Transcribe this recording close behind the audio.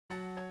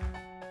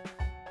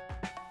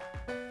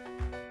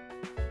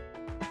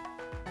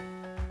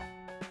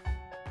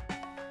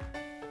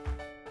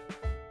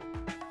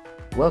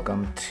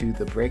Welcome to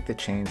the Break the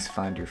Chains,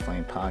 Find Your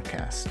Flame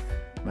podcast.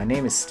 My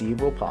name is Steve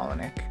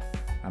Wolpolnik.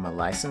 I'm a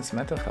licensed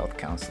mental health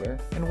counselor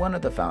and one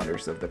of the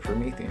founders of the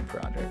Promethean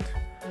Project.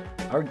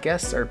 Our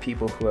guests are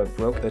people who have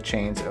broke the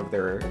chains of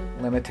their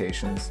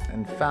limitations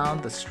and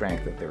found the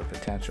strength of their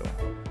potential.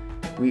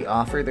 We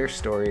offer their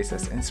stories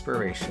as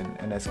inspiration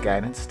and as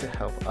guidance to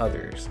help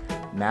others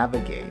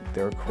navigate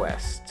their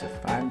quest to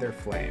find their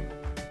flame.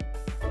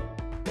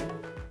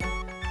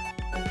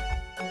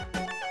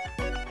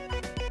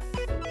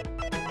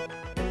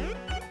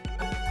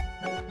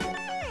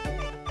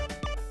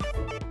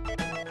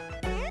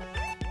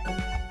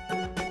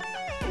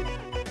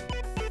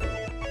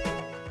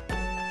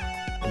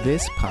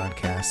 This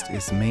podcast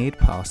is made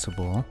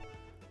possible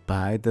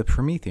by the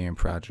Promethean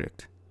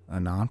Project, a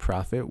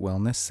nonprofit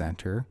wellness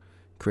center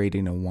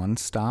creating a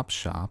one-stop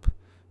shop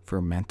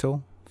for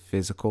mental,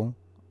 physical,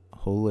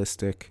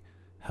 holistic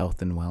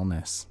health and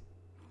wellness.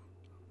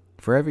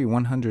 For every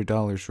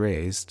 $100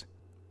 raised,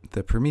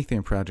 the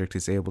Promethean Project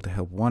is able to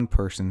help one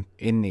person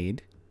in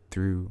need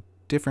through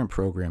different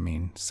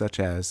programming, such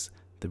as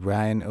the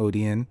Brian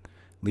Odean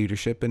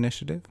Leadership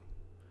Initiative,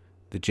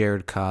 the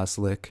Jared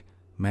Kozlik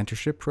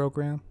Mentorship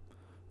Program,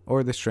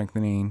 or the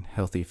Strengthening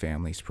Healthy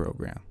Families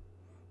Program.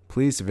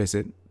 Please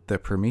visit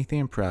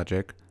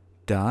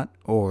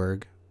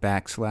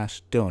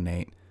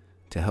theprometheanproject.org/donate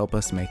to help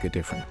us make a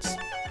difference.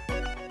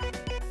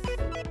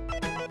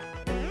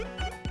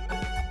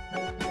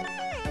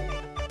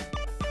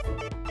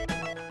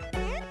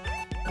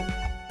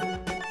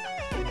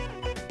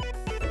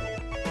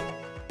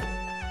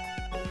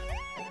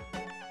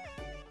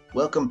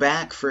 Welcome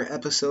back for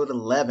episode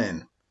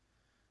 11.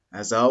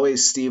 As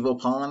always, Steve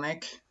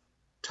Wolpolnik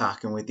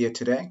talking with you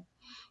today.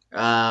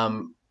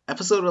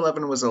 Episode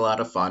 11 was a lot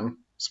of fun.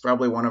 It's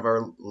probably one of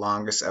our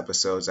longest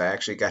episodes. I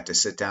actually got to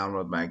sit down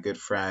with my good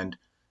friend,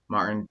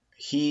 Martin.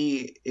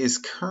 He is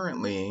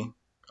currently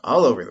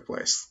all over the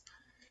place.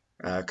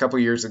 A couple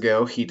years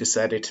ago, he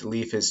decided to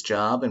leave his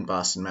job in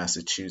Boston,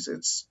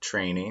 Massachusetts,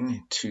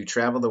 training to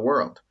travel the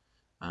world.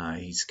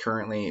 He's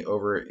currently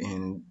over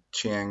in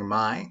Chiang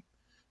Mai,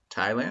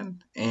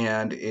 Thailand,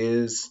 and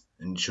is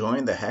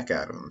enjoying the heck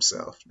out of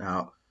himself.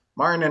 Now,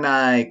 Martin and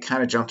I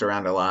kind of jumped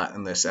around a lot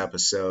in this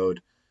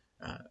episode,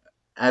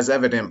 as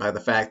evident by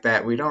the fact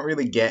that we don't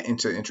really get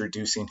into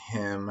introducing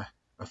him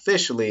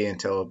officially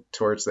until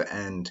towards the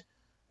end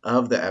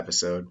of the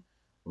episode.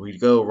 We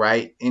go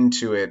right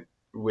into it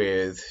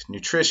with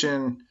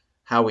nutrition,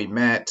 how we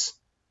met.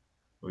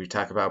 We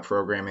talk about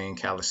programming,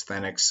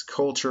 calisthenics,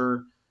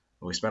 culture.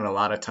 We spend a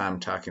lot of time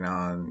talking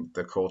on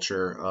the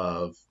culture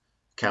of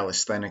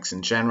calisthenics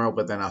in general,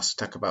 but then also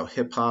talk about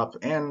hip hop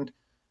and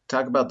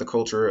talk about the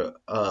culture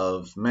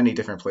of many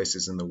different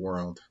places in the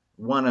world.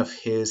 One of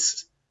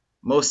his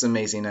most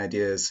amazing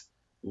ideas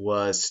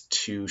was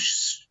to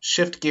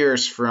shift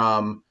gears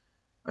from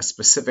a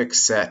specific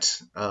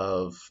set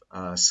of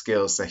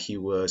skills that he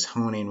was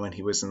honing when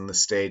he was in the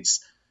States.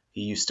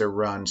 He used to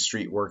run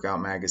Street Workout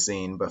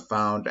magazine, but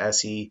found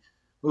as he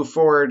moved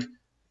forward,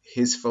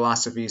 his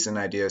philosophies and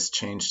ideas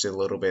changed a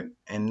little bit,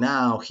 and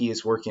now he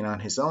is working on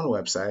his own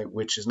website,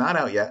 which is not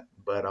out yet,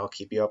 but I'll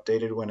keep you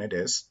updated when it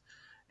is.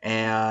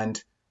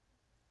 And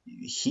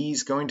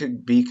he's going to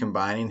be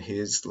combining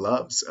his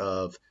loves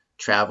of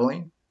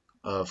traveling,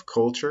 of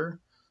culture,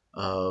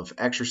 of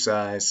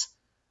exercise,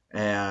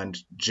 and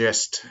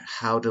just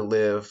how to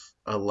live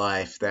a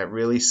life that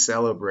really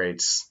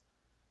celebrates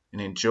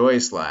and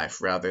enjoys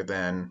life rather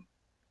than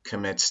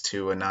commits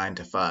to a 9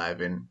 to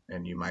 5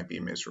 and you might be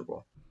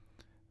miserable.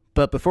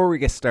 But before we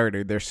get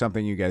started, there's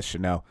something you guys should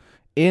know.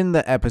 In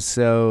the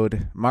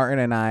episode, Martin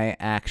and I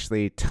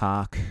actually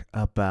talk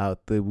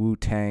about the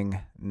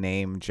Wu-Tang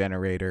name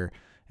generator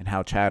and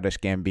how Childish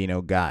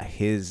Gambino got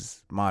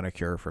his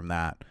moniker from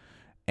that.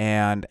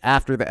 And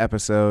after the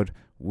episode,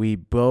 we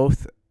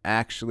both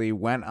actually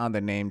went on the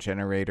name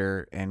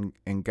generator and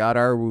got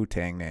our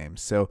Wu-Tang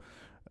names. So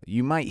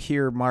you might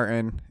hear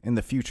Martin in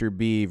the future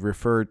be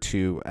referred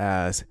to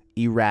as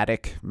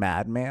Erratic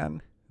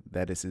Madman.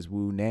 That is his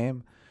Wu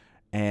name.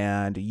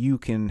 And you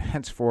can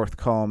henceforth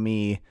call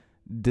me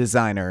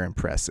Designer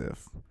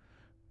Impressive.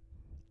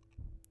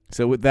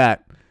 So with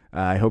that,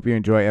 I hope you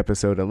enjoy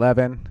episode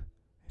 11.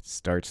 It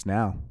starts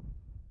now.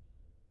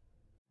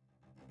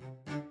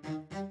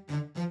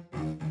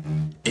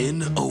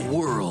 In a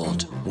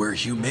world where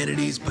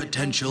humanity's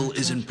potential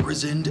is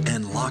imprisoned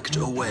and locked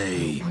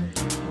away,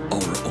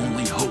 our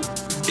only hope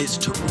is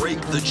to break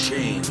the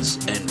chains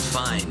and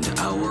find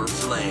our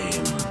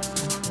flame.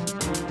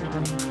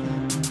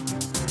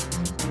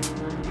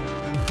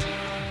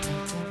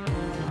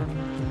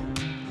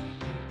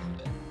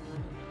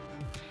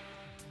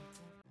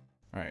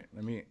 All right,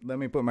 let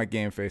me put my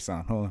game face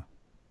on. Hold on.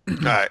 All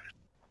right.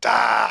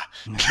 Da.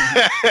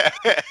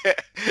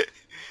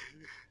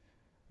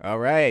 All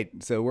right,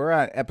 so we're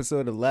on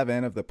episode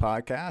 11 of the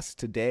podcast.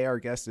 Today, our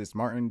guest is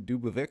Martin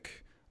Dubovik,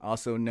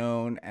 also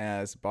known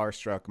as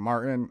Barstruck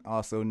Martin,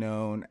 also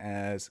known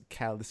as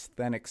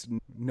Calisthenics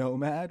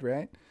Nomad,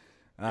 right?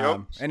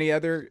 Yep. Any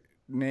other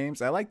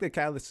names? I like the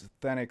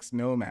Calisthenics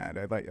Nomad.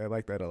 I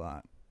like that a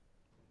lot.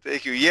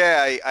 Thank you.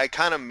 Yeah, I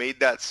kind of made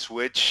that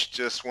switch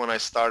just when I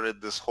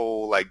started this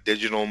whole like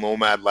digital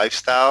nomad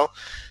lifestyle.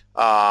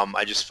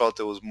 I just felt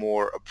it was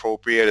more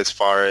appropriate as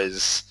far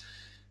as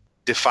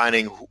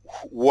defining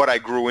what I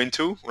grew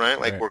into, right?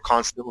 Like Right. we're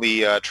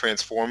constantly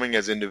transforming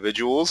as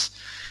individuals.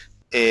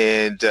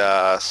 And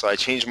so I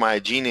changed my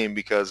IG name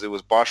because it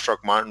was Boss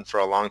Truck Martin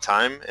for a long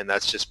time. And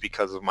that's just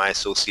because of my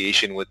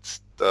association with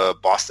the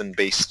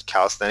Boston-based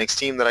calisthenics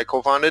team that I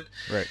co-founded.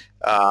 Right.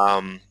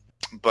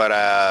 But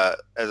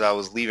as I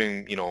was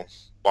leaving,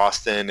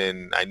 Boston,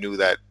 and I knew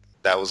that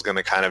that was going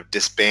to kind of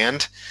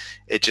disband,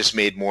 it just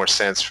made more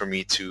sense for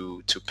me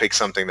to pick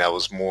something that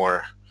was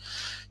more,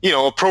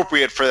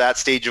 appropriate for that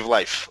stage of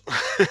life.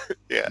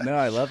 Yeah. No,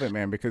 I love it,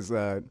 man, because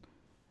I'm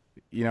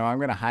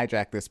going to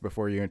hijack this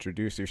before you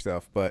introduce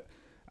yourself, but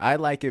I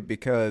like it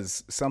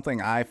because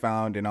something I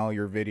found in all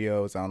your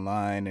videos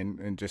online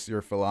and just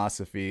your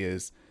philosophy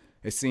is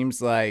it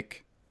seems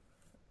like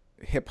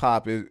hip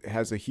hop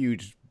has a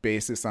huge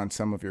basis on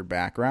some of your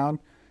background.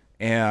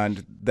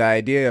 And the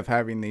idea of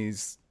having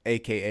these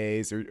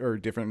AKAs or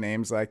different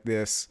names like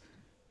this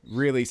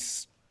really,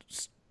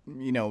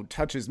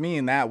 touches me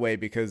in that way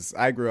because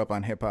I grew up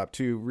on hip hop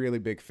too, really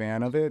big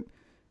fan of it.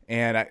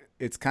 And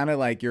it's kind of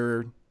like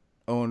your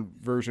own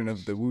version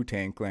of the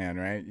Wu-Tang Clan,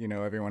 right?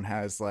 Everyone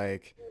has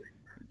like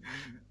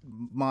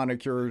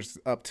monikers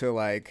up to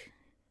like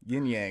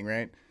yin yang,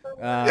 right?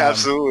 Yeah,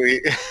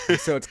 absolutely.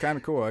 So it's kind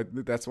of cool.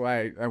 That's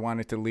why I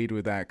wanted to lead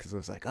with that because I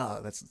was like,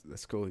 oh,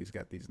 that's cool. He's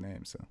got these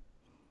names. So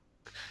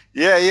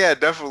Yeah,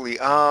 definitely.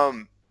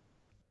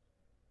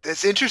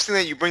 It's interesting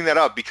that you bring that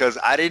up because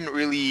I didn't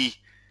really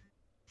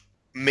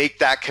make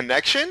that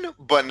connection,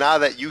 but now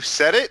that you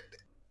said it,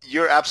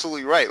 you're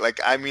absolutely right. Like,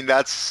 I mean,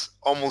 that's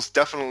almost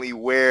definitely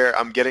where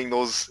I'm getting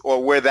those,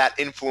 or where that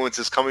influence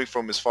is coming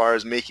from as far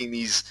as making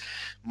these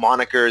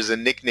monikers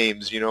and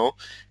nicknames,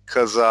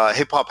 because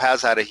hip hop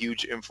has had a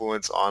huge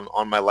influence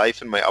on my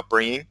life and my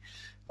upbringing.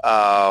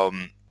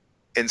 And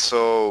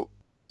so,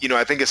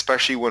 I think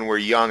especially when we're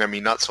young, I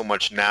mean, not so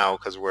much now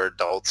because we're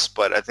adults,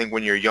 but I think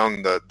when you're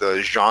young,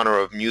 the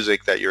genre of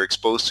music that you're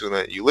exposed to and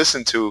that you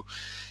listen to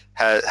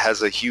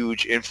has a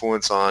huge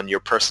influence on your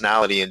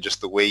personality and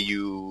just the way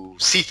you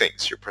see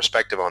things, your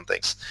perspective on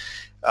things,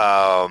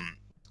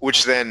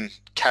 which then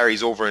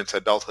carries over into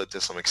adulthood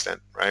to some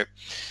extent, right?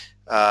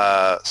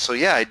 So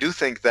yeah, I do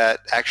think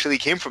that actually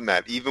came from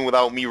that, even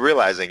without me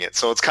realizing it.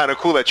 So it's kind of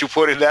cool that you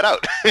pointed that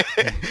out.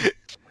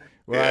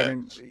 well, Yeah.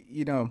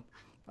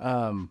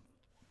 I mean,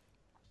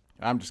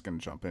 I'm just gonna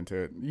jump into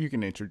it. You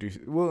can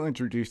we'll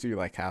introduce you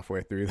like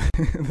halfway through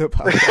the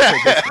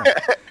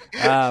podcast.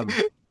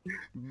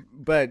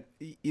 But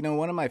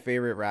one of my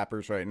favorite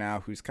rappers right now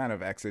who's kind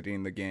of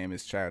exiting the game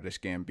is Childish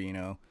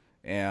Gambino,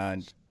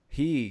 and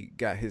he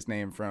got his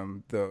name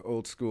from the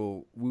old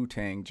school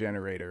Wu-Tang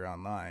generator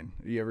online.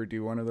 You ever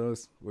do one of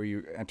those where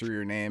you enter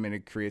your name and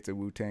it creates a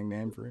Wu-Tang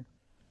name for you?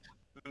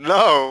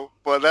 No,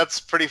 but that's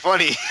pretty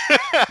funny.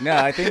 No,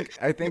 I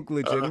think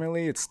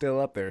legitimately it's still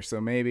up there. So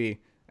maybe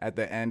at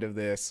the end of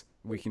this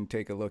we can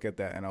take a look at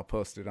that, and I'll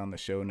post it on the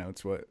show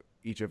notes what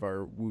each of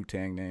our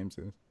Wu-Tang names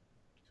is.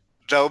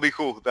 That would be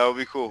cool.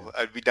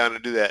 I'd be down to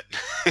do that.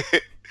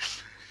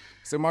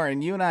 So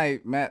Martin, you and I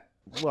met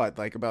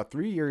like about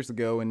 3 years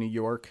ago in New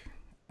York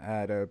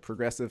at a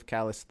progressive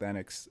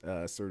calisthenics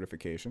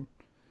certification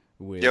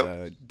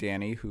with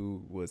Danny,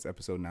 who was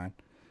episode 9,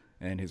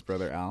 and his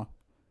brother Al,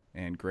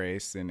 and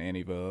Grace and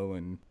Annie Vo,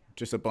 and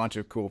just a bunch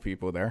of cool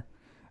people there.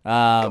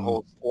 The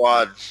whole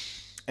squad.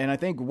 And I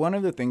think one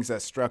of the things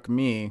that struck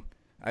me,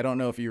 I don't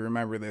know if you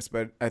remember this,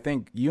 but I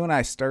think you and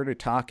I started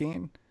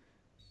talking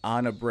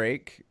on a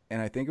break,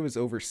 and I think it was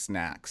over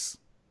snacks.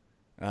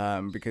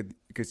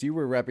 Because you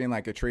were repping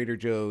like a Trader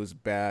Joe's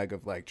bag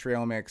of like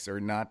trail mix or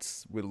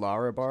nuts with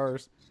Lara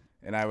bars,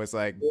 and I was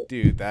like,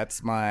 dude,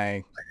 that's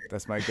my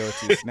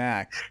go-to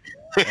snack.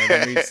 And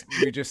then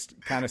we just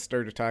kind of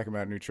started talking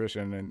about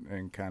nutrition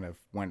and kind of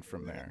went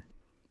from there.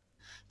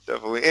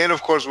 Definitely. And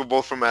of course, we're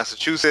both from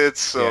Massachusetts,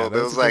 so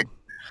there was like...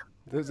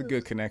 There's a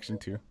good connection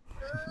too.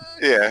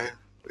 Yeah,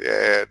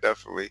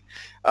 definitely.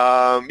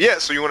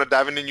 So you want to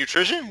dive into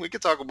nutrition? We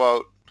could talk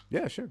about...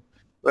 Yeah, sure.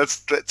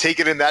 Let's take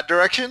it in that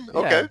direction?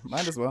 Okay. Yeah,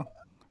 might as well.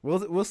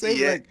 We'll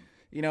say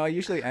I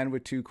usually end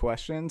with 2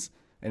 questions,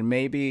 and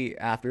maybe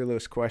after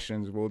those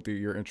questions, we'll do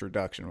your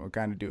introduction. We'll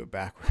kind of do it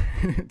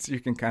backwards. You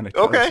can kind of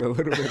tell us a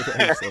little bit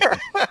about yourself.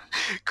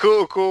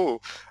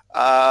 Cool.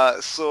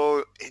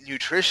 So in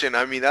nutrition,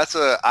 I mean,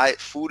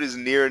 food is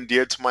near and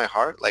dear to my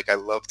heart. Like, I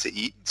love to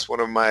eat. It's one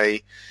of my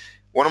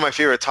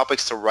favorite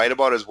topics to write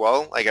about as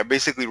well. Like, I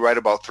basically write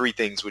about 3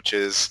 things, which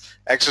is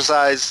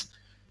exercise,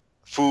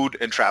 food,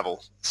 and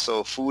travel.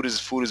 So food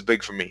is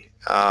big for me.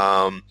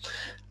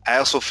 I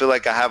also feel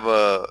like I have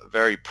a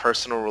very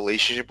personal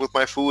relationship with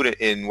my food,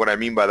 and what I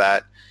mean by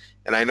that,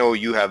 and I know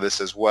you have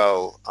this as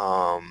well,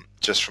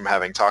 just from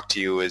having talked to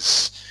you,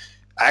 is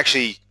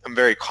I'm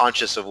very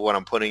conscious of what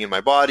I'm putting in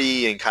my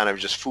body and kind of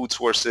just food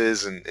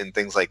sources and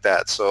things like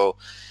that. So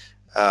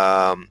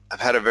I've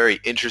had a very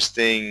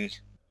interesting,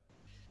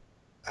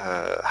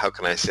 how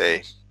can I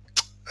say,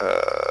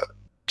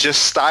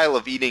 just style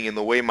of eating and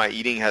the way my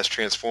eating has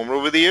transformed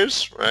over the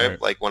years,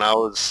 right? Like when I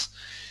was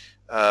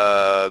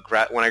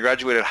when I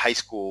graduated high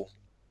school,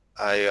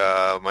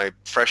 I my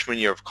freshman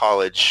year of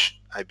college,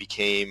 I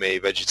became a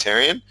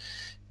vegetarian,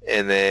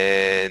 and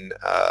then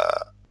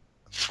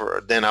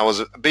I was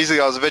a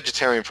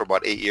vegetarian for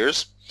about 8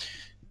 years,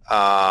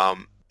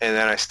 and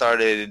then I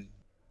started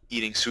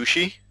eating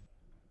sushi,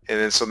 and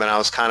then I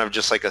was kind of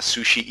just like a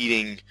sushi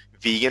eating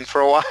vegan for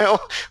a while.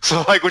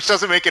 So like, which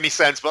doesn't make any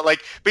sense, but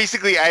like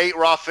basically I ate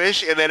raw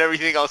fish and then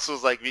everything else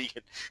was like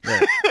vegan.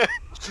 Right.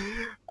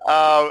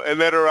 And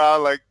then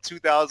around like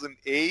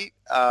 2008,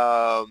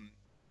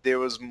 there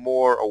was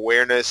more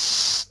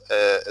awareness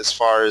as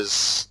far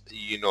as,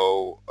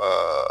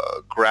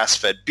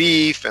 grass-fed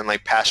beef and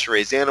like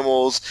pasture-raised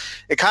animals,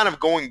 and kind of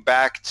going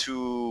back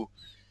to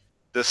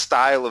the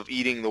style of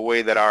eating the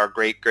way that our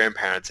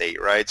great-grandparents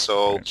ate, right?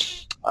 So,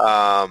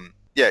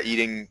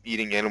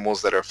 eating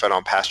animals that are fed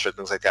on pasture,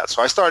 things like that.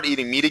 So I started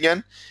eating meat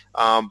again,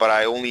 but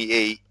I only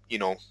ate,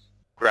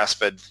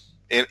 grass-fed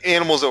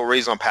animals that were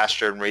raised on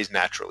pasture and raised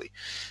naturally.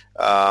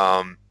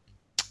 And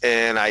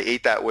I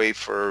ate that way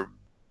for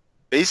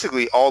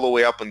basically all the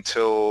way up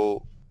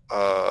until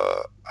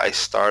I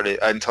started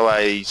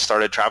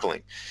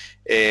traveling.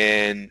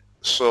 And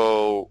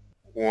so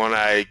when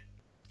I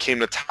came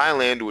to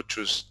Thailand, which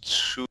was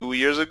 2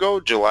 years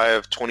ago, July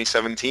of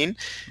 2017,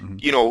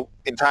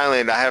 in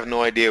Thailand, I have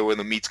no idea where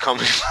the meat's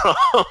coming from.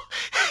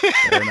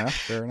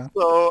 Fair enough.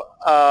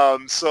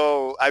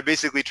 So I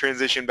basically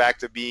transitioned back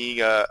to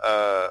being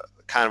a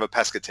kind of a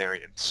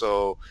pescatarian.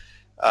 So,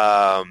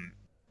 and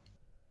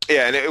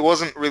it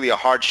wasn't really a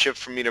hard shift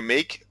for me to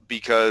make,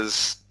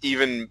 because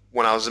even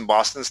when I was in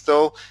Boston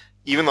still,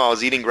 even though I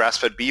was eating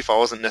grass-fed beef, I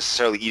wasn't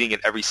necessarily eating it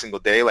every single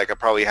day. Like I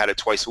probably had it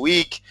twice a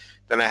week.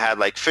 Then I had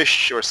like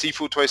fish or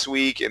seafood twice a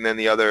week. And then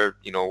the other,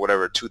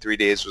 2-3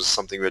 days was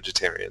something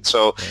vegetarian.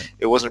 So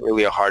It wasn't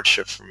really a hard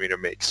shift for me to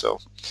make. So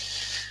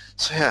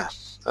yeah.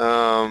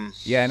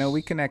 I know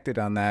we connected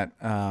on that,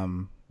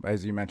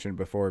 as you mentioned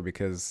before,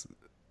 because,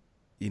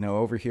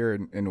 over here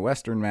in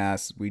Western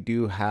Mass, we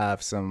do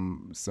have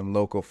some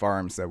local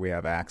farms that we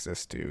have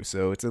access to.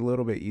 So it's a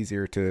little bit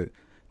easier to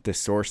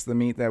source the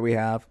meat that we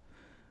have.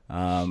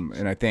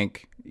 And I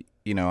think,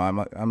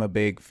 I'm a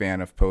big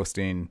fan of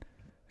posting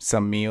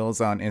some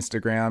meals on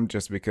Instagram,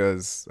 just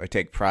because I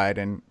take pride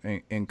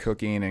in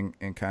cooking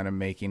and kind of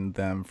making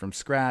them from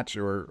scratch,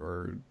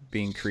 or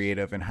being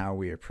creative in how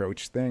we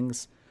approach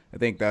things. I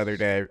think the other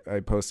day I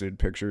posted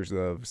pictures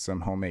of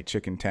some homemade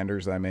chicken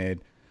tenders I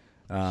made.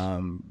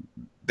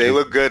 They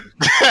look good.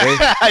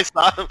 I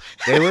saw them.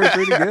 They were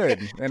pretty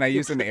good, and I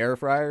used an air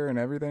fryer and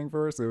everything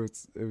for it, so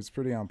it was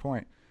pretty on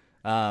point.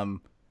 And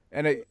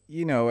I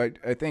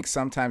think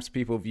sometimes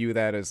people view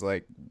that as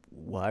like,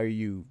 why are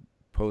you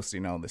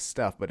posting all this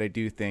stuff? But I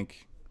do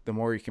think the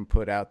more you can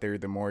put out there,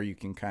 the more you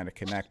can kind of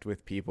connect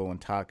with people and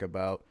talk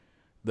about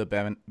the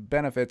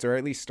benefits, or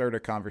at least start a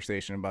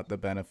conversation about the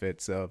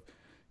benefits of,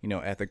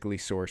 ethically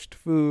sourced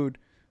food,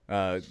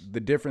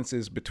 the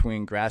differences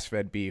between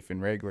grass-fed beef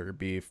and regular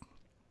beef,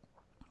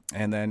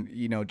 and then,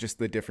 just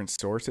the different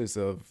sources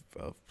of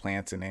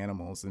plants and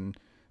animals and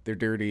their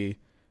dirty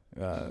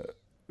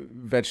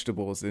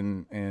vegetables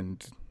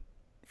and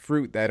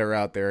fruit that are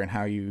out there, and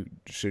how you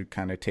should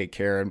kind of take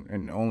care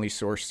and only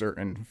source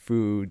certain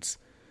foods,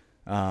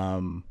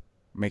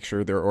 make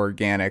sure they're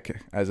organic,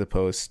 as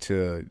opposed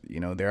to,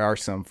 there are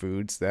some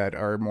foods that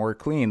are more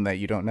clean that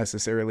you don't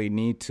necessarily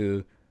need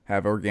to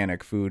have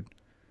organic food,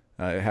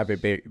 have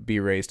it be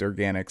raised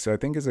organic. So I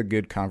think it's a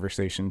good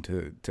conversation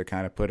to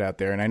kind of put out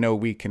there. And I know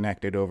we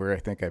connected over, I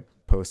think I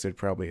posted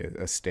probably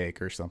a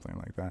steak or something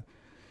like that.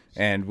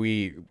 And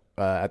we,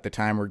 at the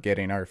time, were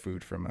getting our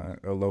food from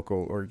a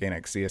local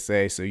organic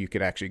CSA, so you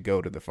could actually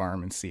go to the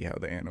farm and see how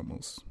the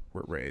animals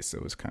were raised. So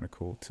it was kind of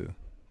cool to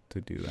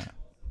do that.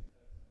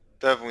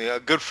 Definitely. A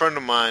good friend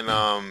of mine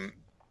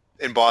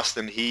in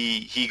Boston,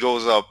 he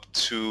goes up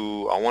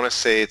to, I want to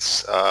say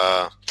it's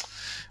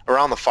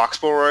around the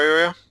Foxborough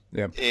area.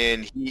 Yep.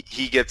 And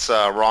he gets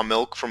raw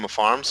milk from a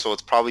farm, so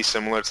it's probably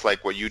similar to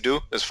like what you do,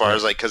 as far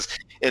as like,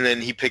 and then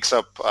he picks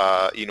up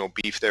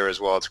beef there as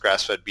well. It's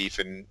grass-fed beef,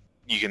 and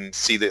you can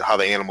see how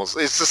the animals.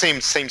 It's the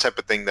same type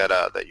of thing that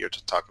you're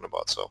talking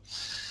about. So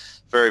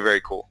very,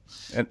 very cool.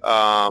 And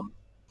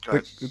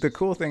the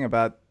cool thing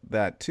about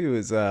that too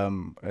is,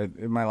 in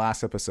my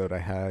last episode, I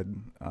had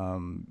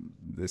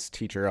this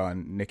teacher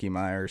on, Nikki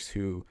Myers,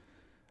 who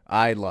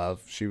I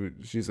love.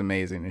 She's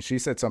amazing, and she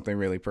said something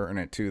really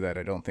pertinent too that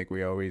I don't think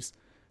we always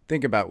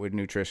think about with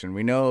nutrition.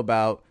 We know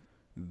about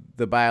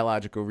the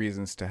biological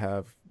reasons to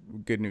have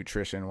good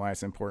nutrition, why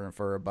it's important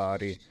for our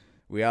body.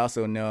 We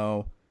also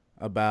know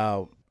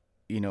about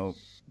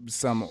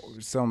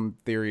some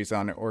theories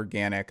on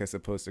organic as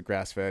opposed to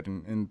grass-fed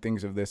and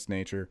things of this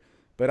nature.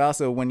 But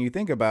also, when you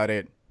think about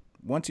it,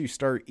 once you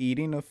start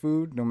eating a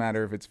food, no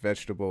matter if it's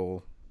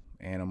vegetable,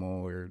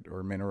 animal,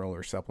 or mineral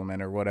or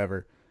supplement or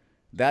whatever,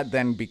 that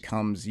then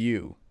becomes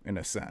you in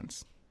a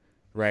sense,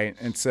 right?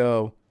 And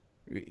so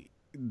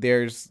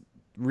there's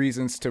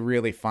reasons to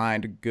really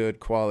find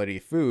good quality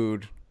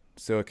food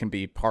so it can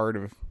be part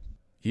of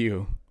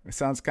you. It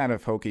sounds kind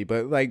of hokey,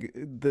 but like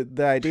the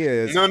idea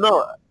is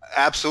No,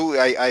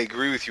 absolutely. I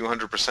agree with you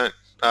 100%.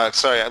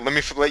 Sorry, let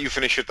me let you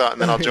finish your thought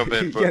and then I'll jump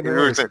in. But yeah, no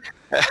worries.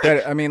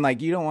 But I mean,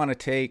 like, you don't want to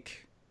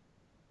take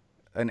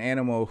an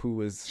animal who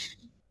was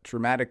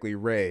traumatically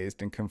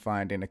raised and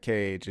confined in a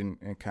cage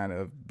and kind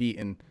of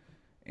beaten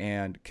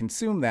and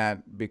consume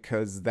that,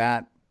 because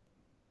that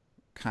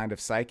kind of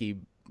psyche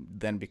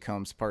then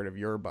becomes part of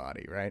your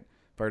body, right?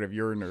 Part of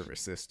your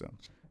nervous system.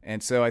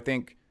 And so I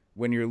think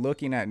when you're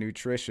looking at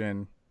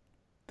nutrition,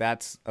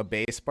 that's a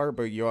base part,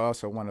 but you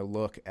also want to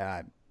look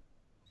at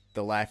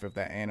the life of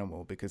that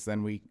animal, because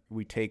then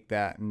we take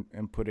that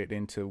and put it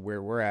into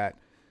where we're at.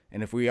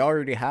 And if we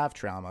already have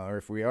trauma, or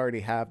if we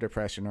already have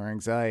depression or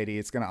anxiety,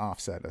 it's going to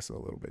offset us a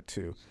little bit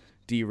too,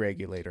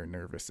 deregulate our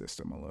nervous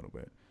system a little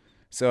bit.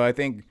 So I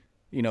think,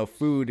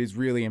 food is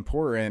really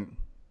important,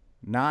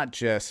 not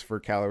just for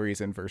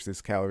calories in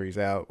versus calories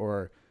out,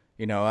 or,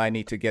 I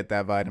need to get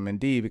that vitamin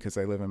D because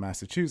I live in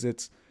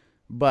Massachusetts,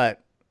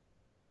 but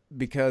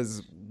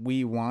because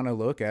we want to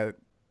look at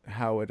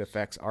how it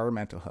affects our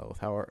mental health,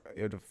 how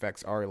it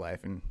affects our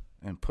life, and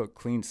put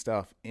clean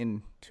stuff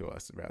into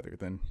us rather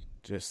than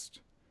just,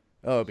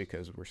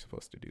 because we're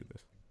supposed to do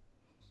this.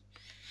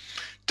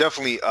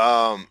 Definitely.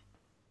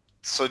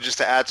 So just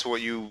to add to what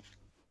you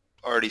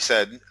already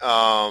said,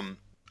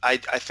 I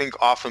think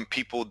often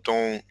people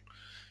don't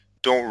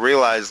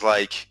realize,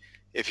 like,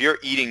 if you're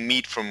eating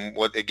meat from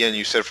what, again,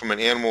 you said, from an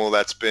animal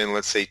that's been,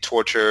 let's say,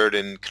 tortured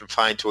and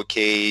confined to a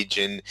cage,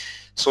 and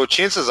so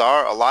chances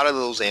are a lot of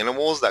those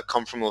animals that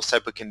come from those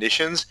type of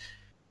conditions,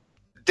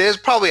 there's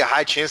probably a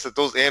high chance that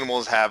those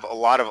animals have a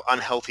lot of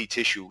unhealthy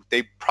tissue.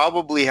 They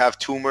probably have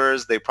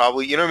tumors. They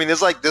probably,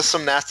 there's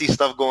some nasty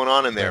stuff going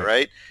on in there,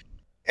 right?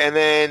 And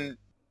then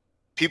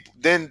people,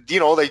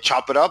 they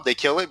chop it up, they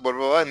kill it, blah,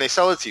 blah, blah, and they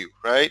sell it to you,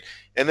 right?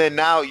 And then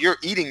now you're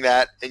eating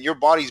that, and your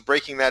body's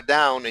breaking that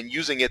down and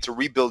using it to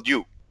rebuild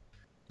you.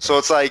 So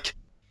it's like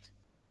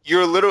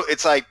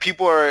it's like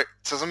people are,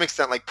 to some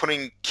extent, like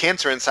putting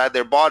cancer inside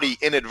their body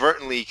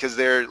inadvertently, because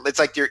it's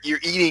like you're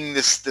eating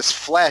this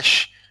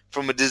flesh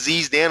from a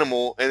diseased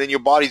animal, and then your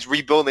body's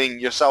rebuilding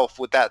yourself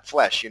with that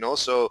flesh,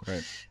 So,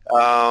 right.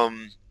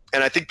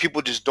 And I think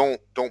people just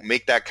don't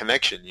make that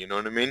connection. You know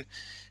what I mean?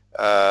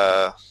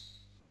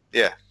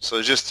 Yeah.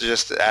 So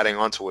just adding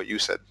on to what you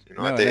said,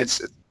 I think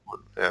it's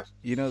yeah.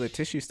 The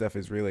tissue stuff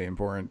is really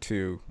important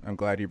too. I'm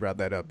glad you brought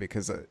that up,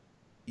 because,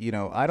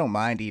 I don't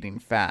mind eating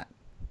fat,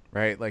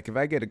 right? Like, if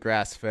I get a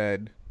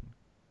grass-fed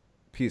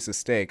piece of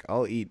steak,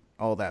 I'll eat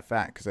all that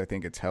fat because I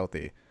think it's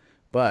healthy.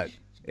 But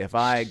if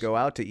I go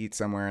out to eat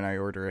somewhere and I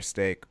order a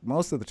steak,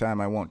 most of the time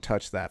I won't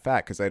touch that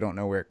fat because I don't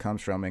know where it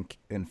comes from.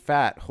 And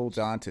fat holds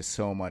on to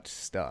so much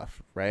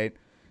stuff, right?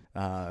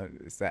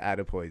 It's the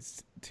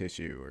adipose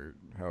tissue, or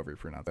however you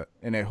pronounce that.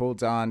 And it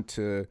holds on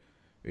to,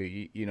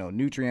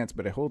 nutrients,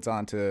 but it holds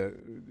on to,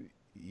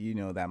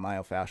 that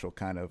myofascial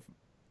kind of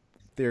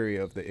theory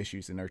of the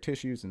issues in our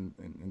tissues and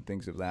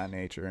things of that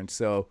nature. And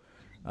so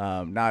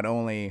not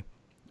only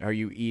are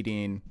you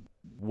eating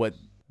what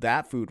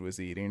that food was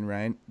eating,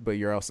 right, but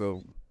you're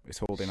also is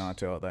holding on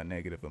to all that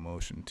negative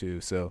emotion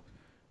too. So,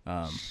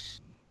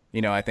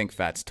 I think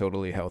fat's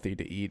totally healthy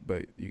to eat,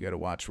 but you got to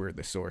watch where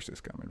the source is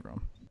coming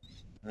from.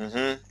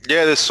 Mm-hmm.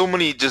 Yeah, there's so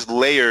many just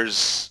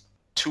layers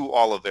to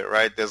all of it,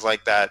 right? There's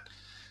like that,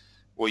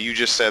 what you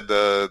just said,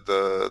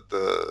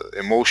 the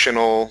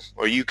emotional,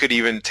 or you could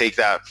even take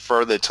that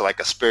further to like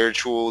a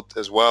spiritual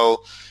as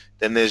well.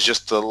 Then there's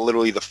just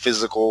literally the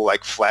physical,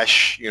 like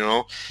flesh,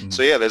 Mm-hmm.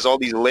 So yeah, there's all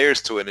these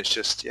layers to it. And it's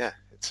just,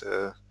 it's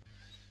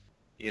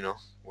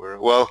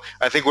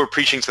I think we're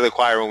preaching to the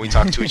choir when we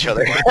talk to each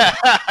other.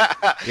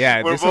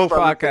 Yeah, this whole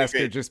podcast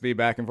could just be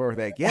back and forth.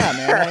 Like, yeah,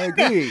 man, I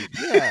agree.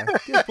 Yeah,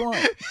 good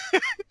point.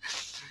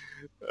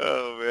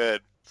 Oh man.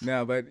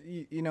 No, but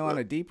on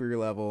a deeper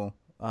level,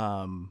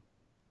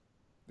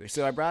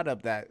 so I brought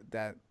up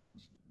that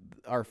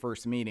our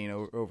first meeting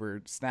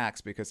over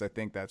snacks because I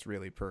think that's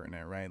really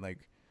pertinent, right?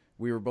 Like,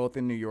 we were both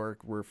in New York.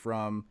 We're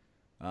from,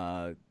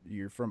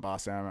 you're from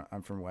Boston.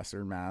 I'm from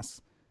Western Mass.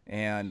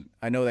 And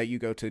I know that you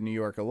go to New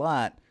York a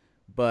lot,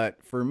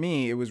 but for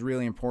me, it was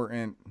really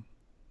important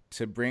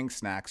to bring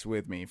snacks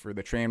with me for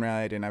the train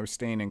ride. And I was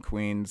staying in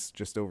Queens,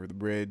 just over the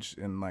bridge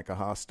in like a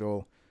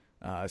hostel.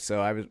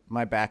 So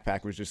my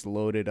backpack was just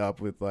loaded up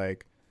with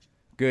like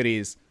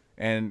goodies,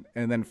 and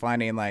then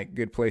finding like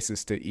good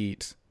places to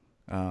eat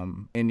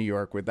in New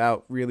York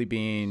without really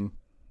being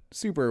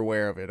super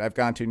aware of it. I've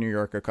gone to New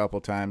York a couple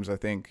times. I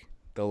think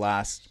the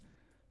last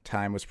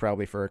time was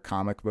probably for a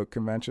comic book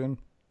convention.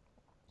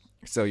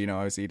 So,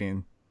 I was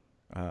eating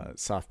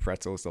soft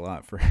pretzels a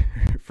lot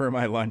for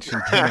my lunch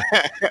and dinner.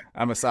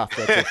 I'm a soft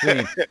pretzel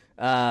fiend.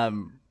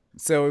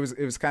 So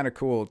it was kind of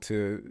cool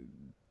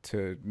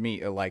to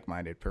meet a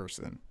like-minded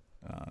person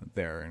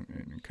there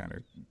and kind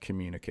of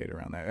communicate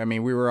around that. I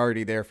mean, we were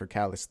already there for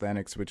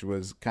calisthenics, which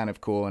was kind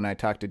of cool. And I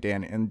talked to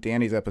Dan in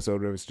Danny's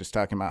episode. I was just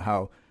talking about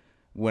how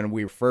when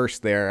we were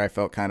first there, I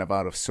felt kind of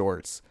out of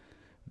sorts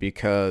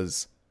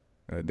because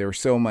there were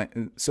so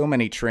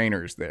many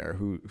trainers there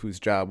whose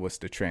job was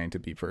to train to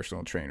be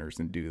personal trainers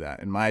and do that.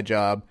 And my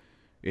job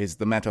is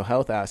the mental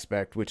health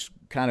aspect, which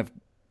kind of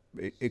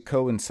it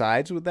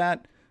coincides with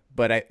that.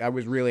 But I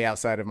was really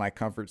outside of my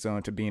comfort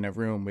zone to be in a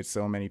room with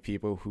so many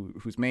people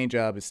whose main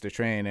job is to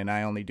train, and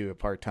I only do it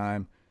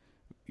part-time,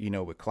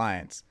 with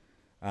clients.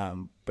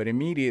 But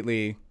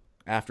immediately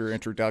after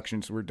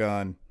introductions were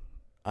done,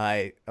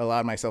 I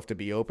allowed myself to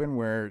be open,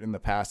 where in the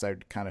past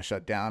I'd kind of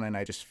shut down, and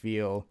I just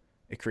feel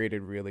it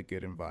created a really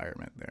good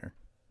environment there.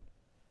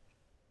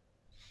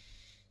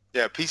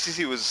 Yeah,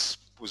 PCC was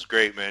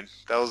great, man.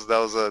 That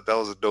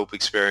was a dope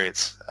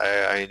experience.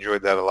 I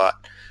enjoyed that a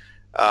lot.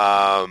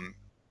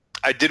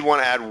 I did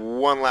want to add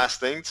one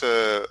last thing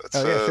to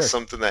Sure.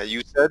 something that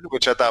you said,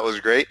 which I thought was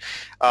great.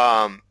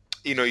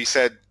 You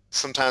said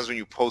sometimes when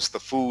you post the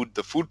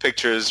food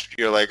pictures,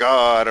 you're like,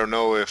 oh, I don't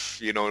know if,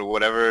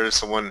 whatever,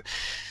 someone,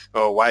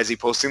 oh, why is he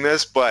posting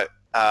this? But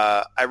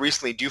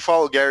do you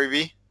follow Gary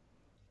Vee?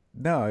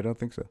 No, I don't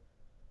think so.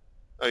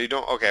 Oh, you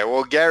don't? Okay.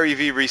 Well, Gary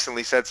Vee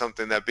recently said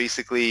something that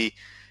basically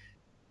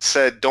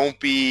said, don't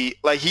be,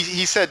 like,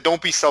 he said,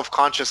 don't be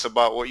self-conscious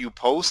about what you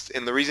post.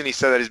 And the reason he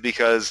said that is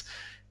because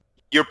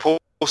you're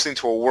posting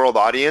to a world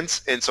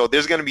audience, and so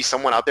there's going to be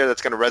someone out there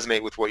that's going to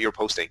resonate with what you're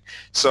posting.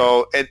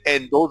 So,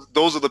 and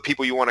those are the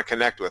people you want to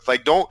connect with.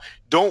 Like, don't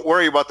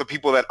worry about the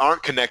people that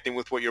aren't connecting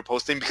with what you're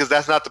posting, because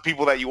that's not the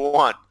people that you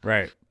want.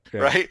 Right.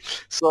 Yeah. Right.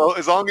 So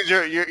as long as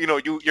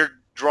you're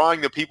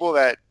drawing the people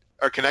that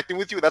are connecting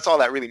with you, that's all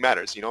that really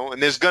matters,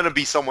 And there's going to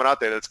be someone out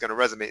there that's going to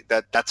resonate.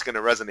 That's going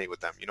to resonate with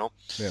them,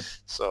 Yeah.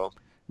 So.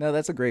 No,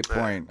 that's a great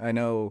point. I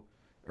know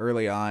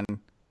early on,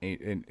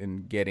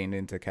 in getting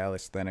into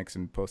calisthenics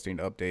and posting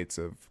updates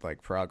of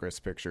like progress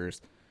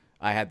pictures,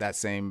 I had that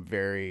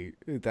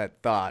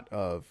thought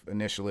of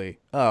initially,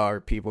 oh,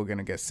 are people going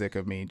to get sick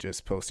of me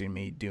just posting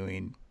me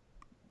doing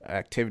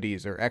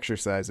activities or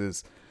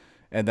exercises?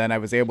 And then I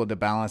was able to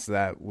balance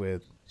that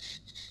with,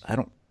 I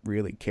don't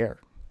really care.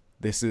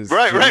 This is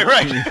right.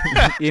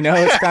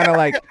 It's kind of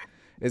like,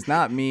 it's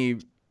not me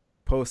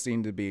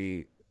posting to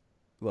be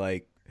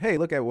like, hey,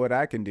 look at what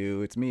I can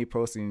do. It's me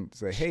posting to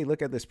say, hey,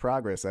 look at this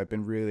progress. I've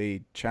been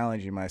really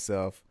challenging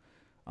myself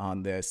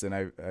on this, and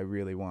I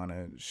really want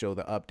to show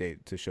the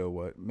update to show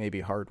what maybe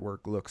hard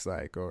work looks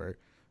like, or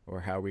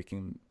how we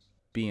can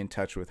be in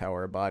touch with how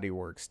our body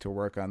works to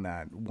work on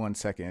that 1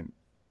 second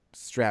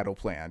straddle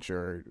planche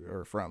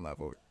or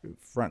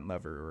front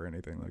lever or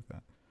anything like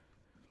that.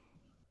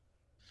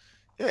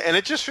 Yeah, and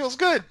it just feels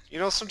good.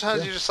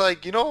 Sometimes you're just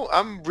like,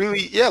 I'm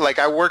really, like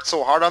I worked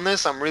so hard on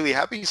this. I'm really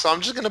happy. So I'm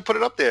just going to put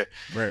it up there.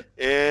 Right.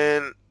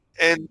 And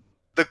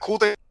the cool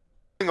thing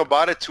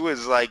about it too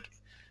is like,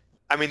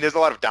 I mean, there's a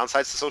lot of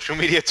downsides to social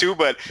media too,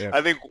 but Yeah.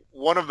 I think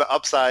one of the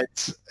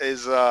upsides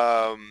is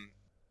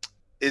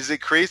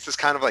it creates this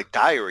kind of like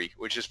diary,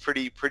 which is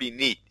pretty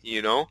neat,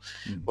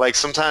 Like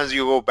sometimes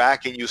you go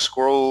back and you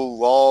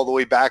scroll all the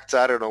way back to,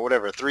 I don't know,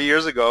 whatever, 3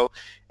 years ago,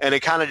 and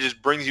it kind of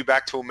just brings you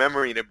back to a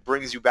memory, and it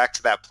brings you back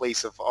to that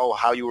place of, oh,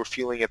 how you were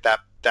feeling at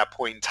that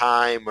point in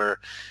time, or,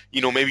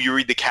 maybe you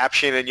read the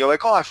caption and you're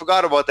like, oh, I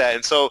forgot about that.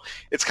 And so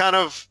it's kind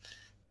of,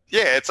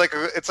 it's like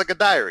a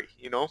diary,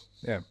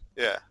 Yeah.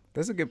 Yeah.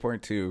 That's a good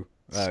point too.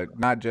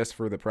 Not just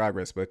for the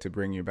progress, but to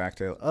bring you back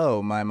to,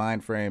 oh, my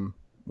mind frame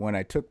when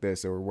I took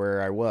this or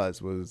where I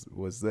was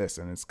this,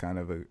 and it's kind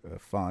of a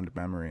fond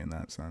memory in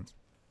that sense.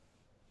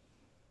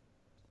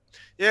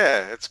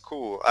 Yeah, it's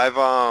cool. I've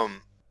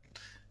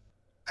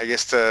I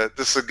guess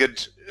this is a good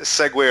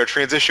segue or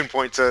transition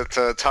point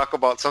to talk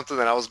about something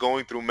that I was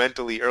going through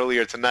mentally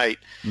earlier tonight,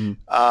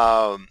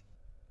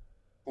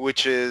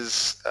 which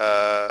is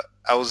I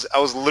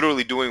was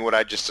literally doing what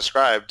I just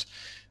described,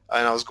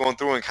 and I was going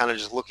through and kind of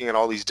just looking at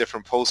all these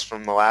different posts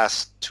from the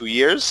last 2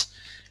 years,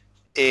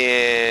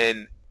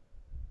 and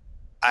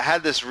I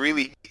had this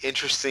really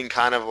interesting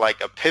kind of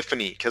like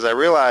epiphany, because I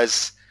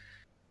realized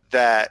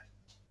that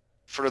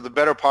for the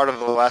better part of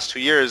the last 2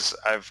 years,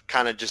 I've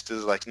kind of just did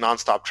like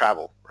nonstop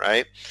travel,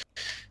 right?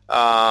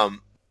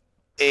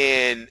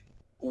 And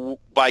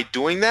by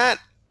doing that,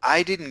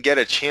 I didn't get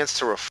a chance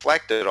to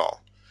reflect at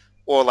all,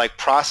 or like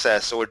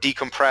process or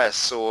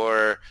decompress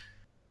or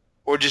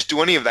just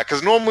do any of that.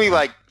 Because normally,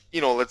 like,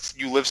 you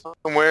live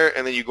somewhere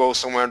and then you go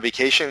somewhere on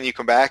vacation and you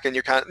come back and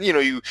you're kind of,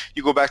 you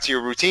go back to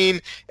your routine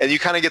and you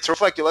kind of get to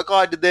reflect. You're like, oh,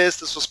 I did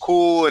this was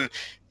cool, and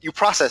you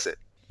process it.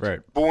 Right.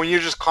 But when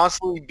you're just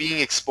constantly being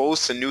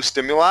exposed to new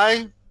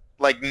stimuli,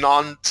 like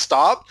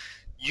nonstop,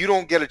 you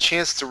don't get a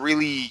chance to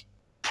really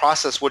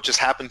process what just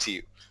happened to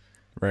you.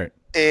 Right.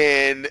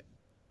 And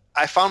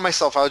I found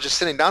myself, I was just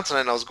sitting down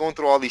tonight and I was going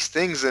through all these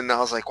things, and I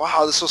was like,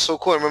 wow, this was so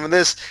cool. I remember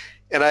this.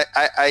 And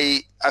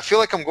I feel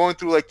like I'm going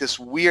through like this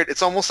weird,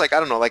 it's almost like, I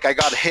don't know, like I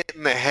got hit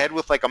in the head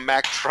with like a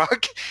Mack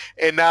truck,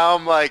 and now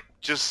I'm like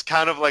just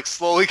kind of like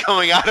slowly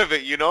coming out of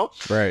it,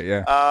 Right.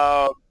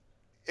 Yeah.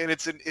 And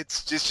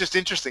it's just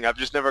interesting. I've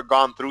just never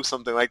gone through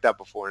something like that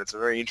before, and it's a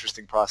very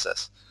interesting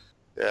process.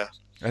 Yeah.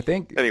 I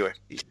think, Anyway,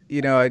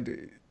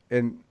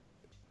 and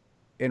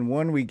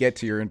when we get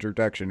to your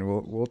introduction,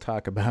 we'll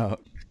talk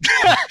about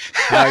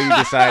how you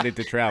decided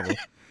to travel.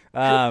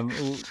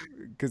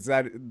 Because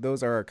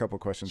those are a couple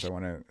questions I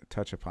want to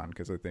touch upon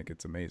because I think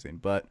it's amazing.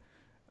 But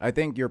I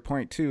think your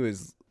point too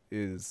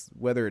is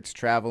whether it's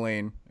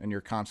traveling and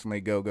you're constantly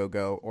go go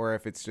go, or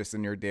if it's just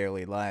in your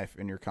daily life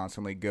and you're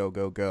constantly go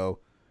go go.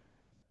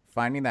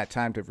 Finding that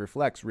time to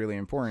reflect is really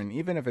important,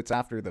 even if it's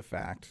after the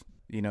fact.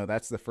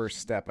 That's the first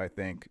step, I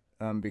think.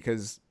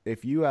 Because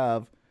if you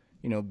have,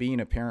 being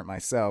a parent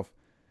myself,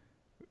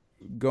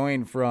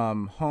 going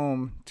from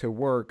home to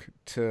work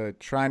to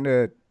trying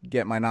to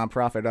get my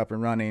nonprofit up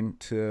and running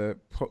to,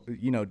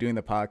 doing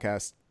the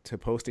podcast to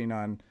posting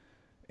on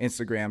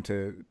Instagram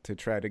to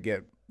try to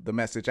get the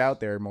message out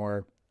there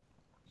more,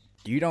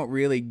 you don't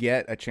really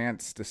get a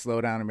chance to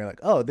slow down and be like,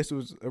 oh, this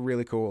was a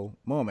really cool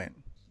moment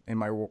in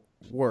my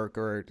work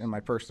or in my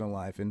personal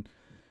life. And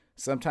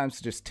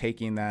sometimes just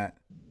taking that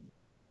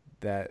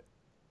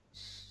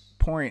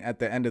point at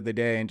the end of the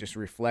day and just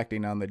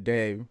reflecting on the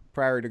day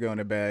prior to going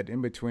to bed,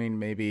 in between,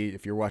 maybe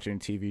if you're watching a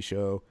TV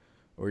show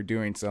or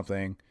doing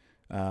something,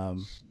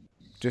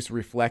 just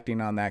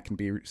reflecting on that can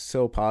be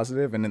so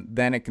positive. And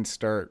then it can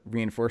start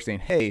reinforcing,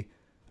 hey,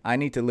 I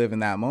need to live in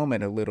that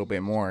moment a little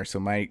bit more. So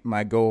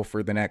my goal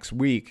for the next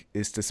week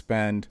is to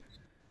spend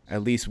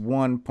at least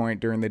one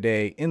point during the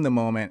day in the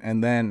moment,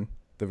 and then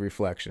the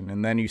reflection.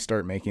 And then you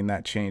start making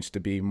that change to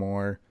be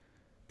more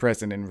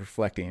present and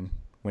reflecting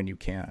when you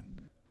can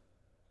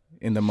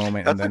in the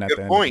moment. That's and then a at good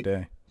the point. end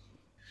of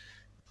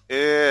the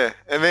day. Yeah,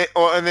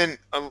 and then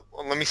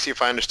let me see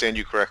if I understand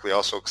you correctly.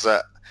 Also,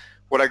 because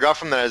what I got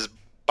from that is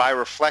by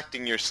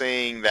reflecting, you're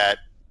saying that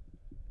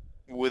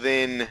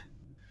within,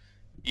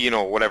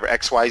 whatever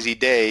XYZ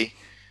day,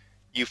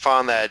 you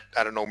found that,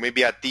 I don't know,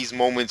 maybe at these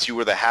moments you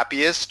were the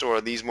happiest, or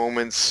these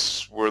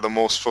moments were the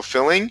most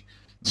fulfilling.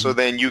 Mm-hmm. So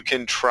then you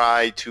can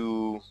try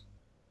to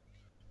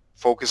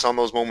focus on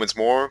those moments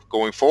more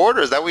going forward.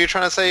 Or is that what you're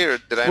trying to say? Or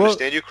did I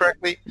understand you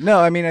correctly? No,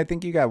 I mean, I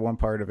think you got one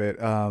part of it.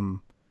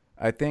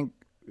 I think,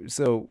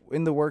 so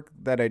in the work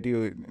that I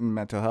do in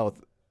mental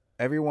health,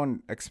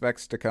 everyone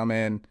expects to come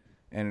in,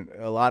 and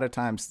a lot of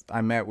times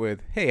I'm met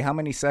with, hey, how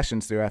many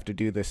sessions do I have to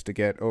do this to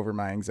get over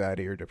my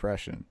anxiety or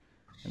depression?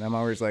 And I'm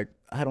always like,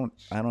 I don't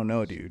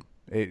know, dude.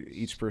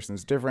 Each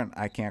person's different.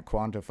 I can't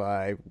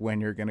quantify when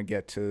you're going to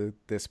get to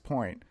this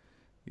point.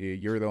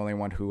 You're the only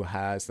one who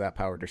has that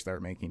power to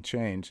start making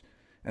change.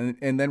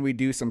 And then we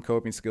do some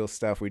coping skills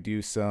stuff. We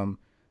do some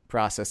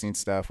processing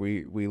stuff.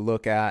 We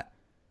look at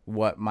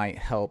what might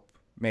help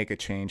make a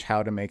change,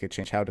 how to make a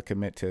change, how to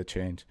commit to a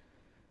change.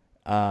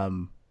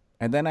 And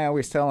then I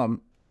always tell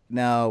them,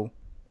 now,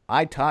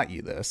 I taught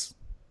you this,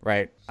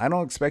 right? I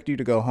don't expect you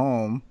to go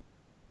home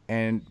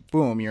and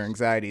boom, your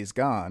anxiety is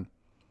gone.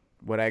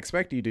 What I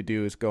expect you to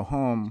do is go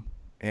home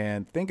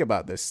and think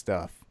about this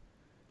stuff.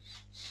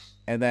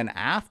 And then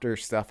after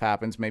stuff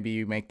happens, maybe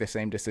you make the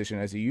same decision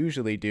as you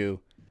usually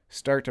do.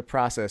 Start to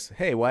process,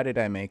 hey, why did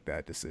I make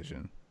that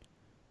decision?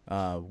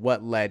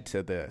 What led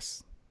to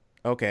this?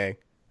 Okay,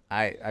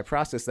 I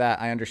processed that.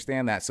 I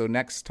understand that. So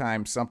next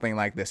time something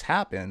like this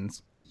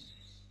happens,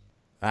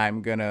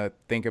 I'm going to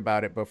think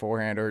about it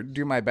beforehand or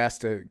do my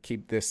best to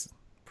keep this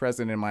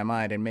present in my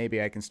mind, and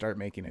maybe I can start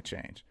making a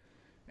change.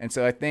 And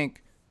so I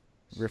think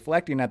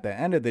reflecting at the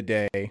end of the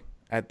day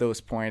at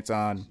those points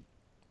on,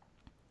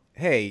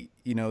 hey,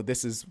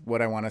 this is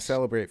what I want to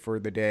celebrate for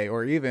the day,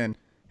 or even,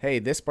 hey,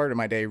 this part of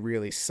my day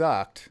really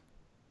sucked,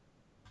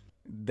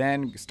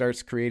 then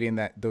starts creating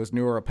those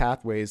neural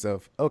pathways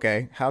of,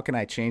 okay, how can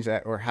I change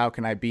that, or how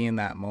can I be in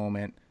that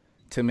moment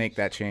to make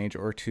that change,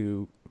 or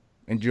to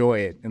enjoy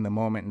it in the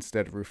moment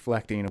instead of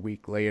reflecting a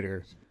week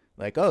later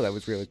like, oh, that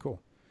was really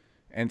cool.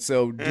 And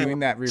so doing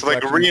that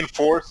reflection,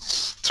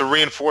 to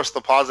reinforce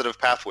the positive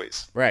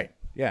pathways. Right.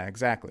 Yeah,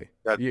 exactly.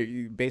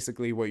 You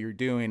basically what you're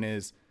doing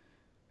is,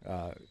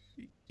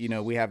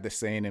 we have this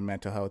saying in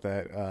mental health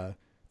that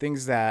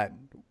things that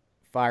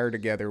fire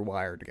together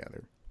wire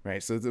together,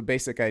 right? So the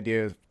basic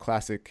idea of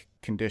classic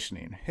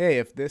conditioning. Hey,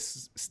 if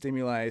this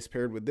stimuli is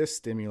paired with this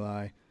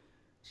stimuli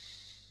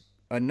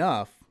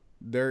enough,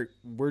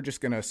 we're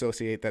just going to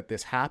associate that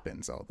this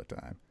happens all the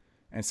time.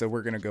 And so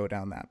we're going to go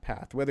down that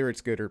path, whether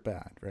it's good or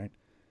bad, right?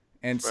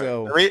 And right.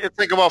 So it's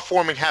like about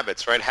forming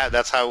habits, right?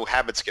 That's how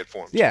habits get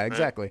formed. Yeah,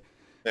 exactly. Right?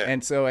 Yeah.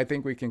 And so I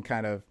think we can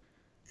kind of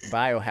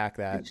biohack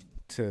that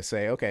to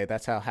say, okay,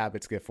 that's how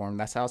habits get formed.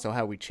 That's also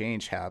how we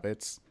change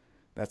habits.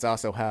 That's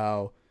also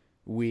how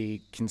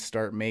we can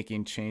start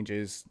making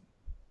changes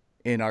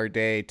in our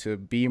day to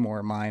be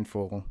more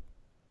mindful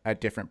at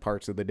different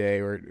parts of the day,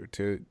 or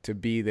to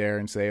be there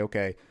and say,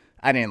 okay,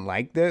 I didn't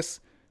like this,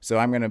 so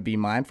I'm going to be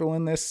mindful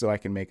in this so I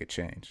can make a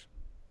change.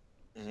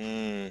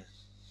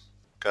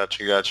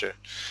 Gotcha.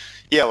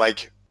 Yeah,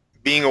 like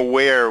being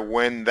aware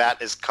when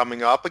that is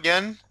coming up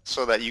again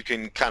so that you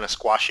can kind of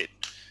squash it.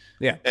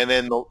 Yeah. And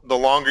then the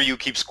longer you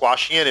keep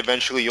squashing it,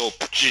 eventually you'll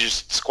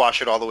just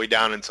squash it all the way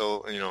down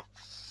until,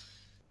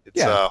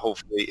 it's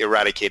hopefully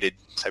eradicated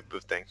type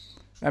of thing.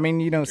 I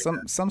mean,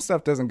 some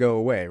stuff doesn't go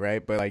away,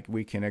 right? But like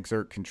we can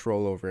exert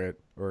control over it,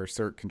 or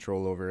assert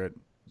control over it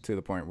to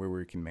the point where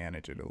we can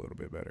manage it a little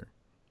bit better.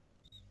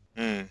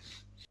 And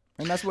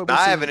that's what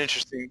I have an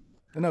interesting...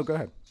 No, go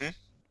ahead.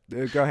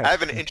 Go ahead. I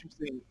have an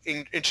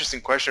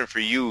interesting question for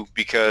you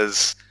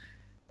because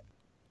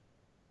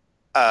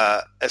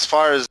as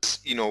far as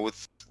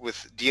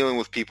with dealing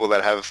with people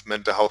that have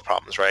mental health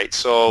problems, right?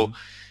 So,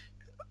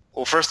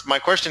 well, first, my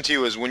question to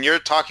you is: when you're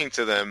talking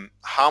to them,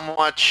 how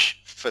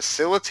much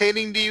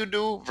facilitating do you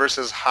do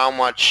versus how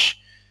much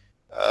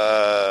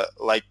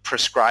like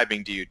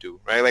prescribing do you do,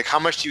 right? Like, how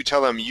much do you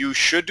tell them you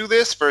should do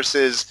this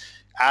versus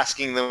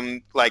asking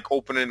them like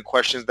open-ended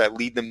questions that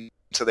lead them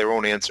to their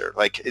own answer?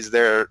 Like, is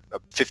there a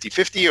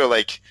 50-50 or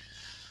like?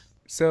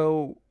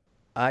 So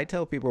I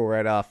tell people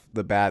right off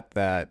the bat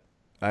that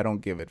I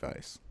don't give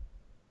advice,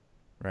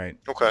 right?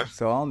 Okay.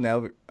 So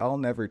I'll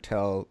never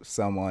tell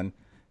someone,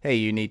 "Hey,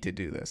 you need to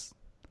do this."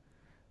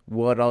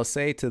 What I'll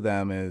say to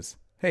them is,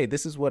 "Hey,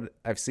 this is what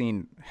I've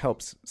seen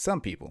helps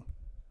some people.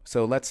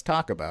 So let's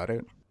talk about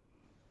it."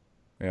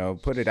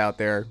 Put it out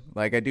there.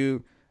 Like I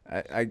do,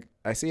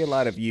 I see a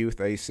lot of youth.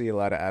 I see a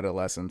lot of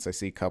adolescents. I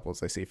see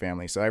couples. I see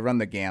families. So I run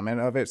the gamut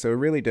of it. So it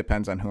really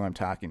depends on who I'm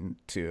talking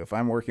to. If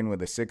I'm working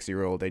with a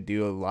 6-year-old, I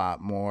do a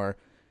lot more.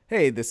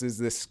 Hey, this is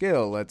this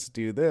skill. Let's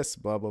do this.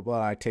 Blah blah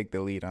blah. I take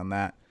the lead on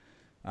that.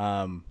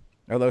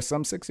 Although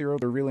some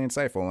 6-year-olds are really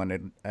insightful,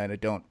 and I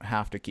don't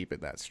have to keep it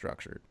that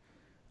structured.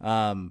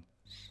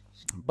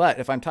 But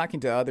if I'm talking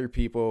to other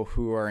people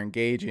who are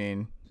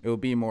engaging, it will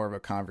be more of a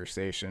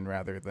conversation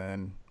rather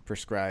than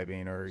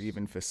prescribing or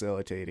even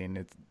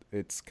facilitating.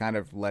 It's kind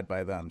of led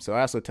by them. So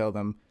I also tell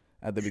them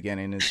at the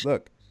beginning is,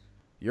 look,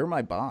 you're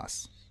my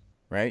boss,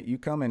 right? You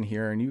come in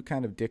here and you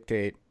kind of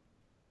dictate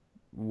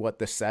what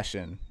the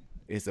session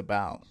is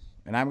about.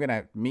 And I'm going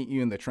to meet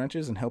you in the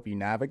trenches and help you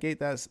navigate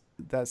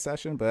that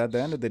session. But at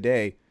the end of the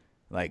day,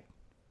 like,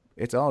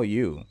 it's all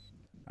you.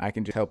 I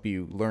can just help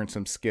you learn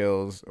some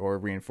skills or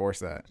reinforce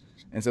that.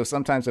 And so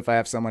sometimes if I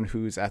have someone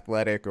who's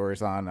athletic or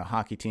is on a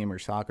hockey team or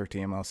soccer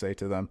team, I'll say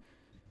to them,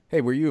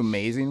 "Hey, were you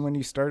amazing when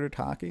you started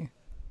hockey?"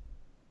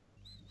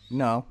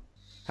 "No."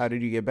 "How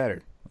did you get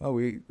better?" "Oh,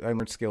 I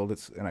learned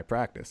skills and I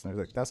practiced." And I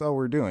was like, "That's all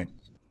we're doing.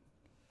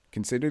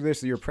 Consider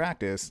this your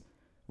practice.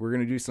 We're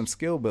going to do some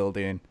skill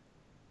building,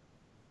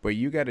 but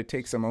you got to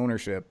take some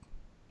ownership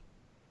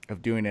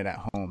of doing it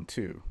at home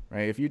too,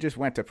 right? If you just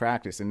went to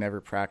practice and never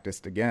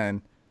practiced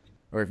again,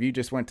 or if you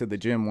just went to the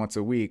gym once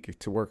a week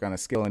to work on a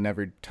skill and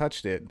never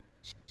touched it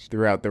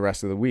throughout the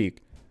rest of the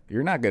week,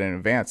 you're not going to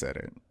advance at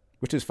it,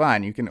 which is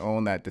fine. You can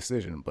own that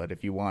decision. But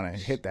if you want to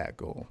hit that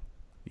goal,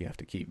 you have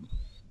to keep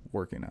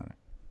working on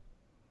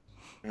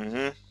it.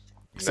 Mm-hmm.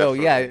 So,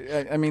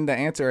 yeah, I mean, the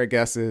answer, I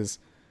guess, is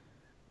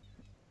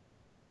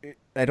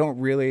I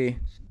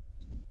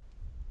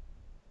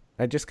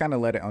just kind of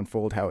let it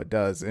unfold how it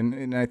does.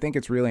 And I think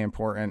it's really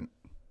important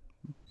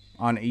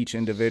on each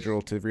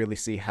individual to really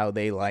see how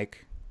they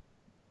like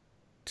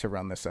to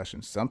run the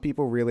sessions. Some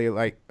people really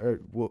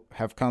will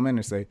have come in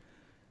and say,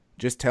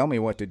 "Just tell me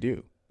what to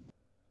do.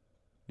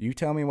 You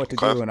tell me what to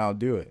do and I'll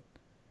do it."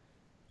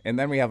 And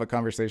then we have a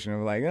conversation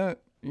of like,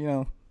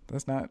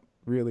 that's not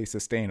really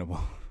sustainable.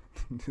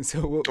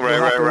 So we'll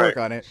have to work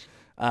on it.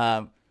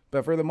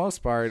 But for the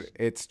most part,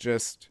 it's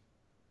just,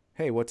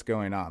 "Hey, what's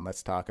going on?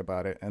 Let's talk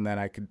about it." And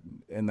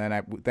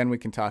then we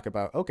can talk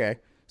about, okay,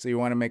 so you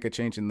want to make a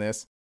change in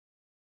this.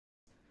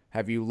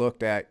 Have you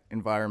looked at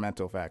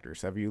environmental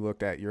factors? Have you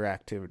looked at your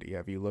activity?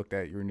 Have you looked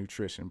at your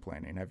nutrition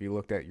planning? Have you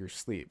looked at your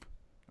sleep?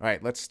 All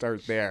right, let's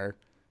start there,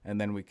 and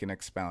then we can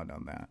expound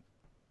on that.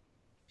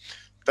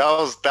 That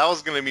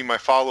was going to be my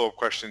follow-up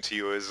question to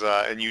you is,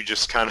 and you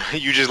just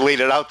laid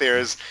it out there,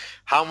 is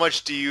how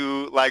much do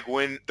you, like,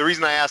 when, the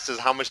reason I asked is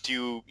how much do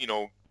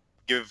you,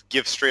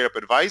 give straight up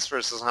advice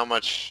versus how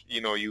much,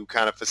 you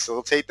kind of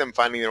facilitate them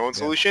finding their own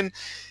solution,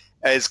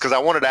 is because I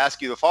wanted to ask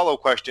you the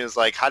follow-up question is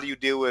like, how do you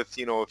deal with,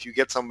 if you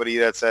get somebody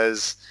that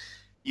says,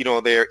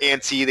 they're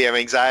antsy, they have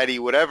anxiety,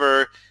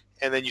 whatever,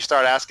 and then you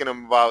start asking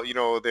them about,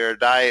 their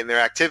diet and their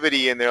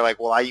activity, and they're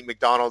like, "Well, I eat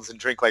McDonald's and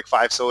drink like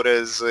 5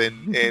 sodas,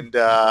 and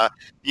I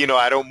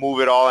don't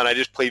move at all, and I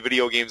just play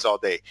video games all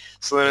day."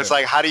 So then it's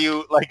like, how do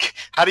you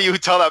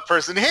tell that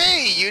person,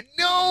 "Hey,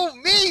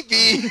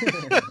 maybe"?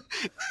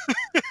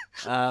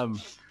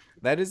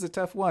 That is a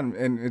tough one,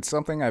 and it's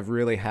something I've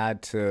really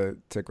had to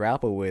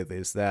grapple with.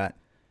 Is that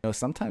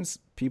sometimes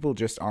people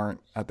just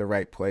aren't at the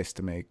right place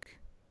to make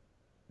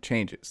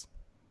changes,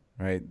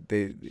 right?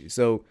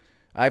 So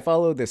I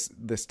follow this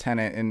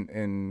tenet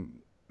in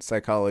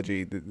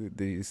psychology,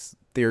 these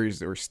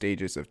theories or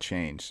stages of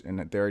change, and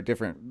that there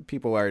are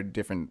people are at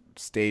different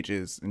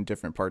stages in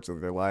different parts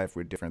of their life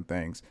with different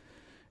things.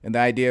 And the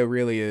idea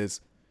really is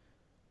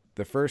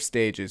the first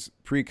stage is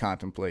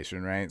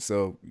pre-contemplation, right?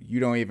 So you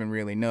don't even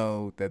really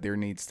know that there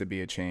needs to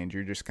be a change.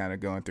 You're just kind of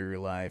going through your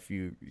life.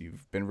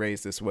 You've been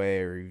raised this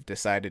way, or you've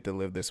decided to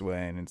live this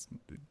way, and it's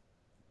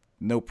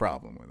no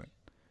problem with it.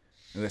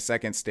 And the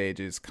second stage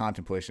is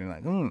contemplation,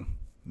 like,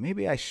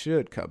 maybe I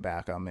should cut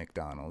back on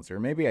McDonald's, or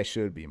maybe I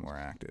should be more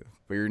active.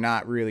 But you're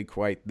not really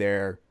quite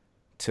there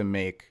to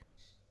make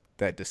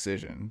that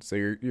decision. So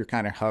you're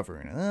kind of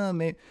hovering.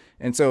 Maybe.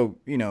 And so,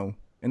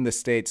 in the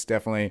States,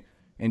 definitely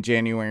in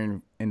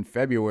January and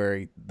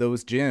February,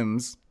 those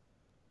gyms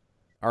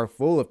are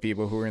full of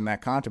people who are in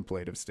that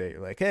contemplative state.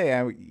 Like, hey,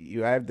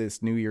 I have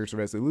this New Year's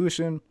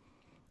resolution,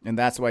 and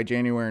that's why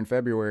January and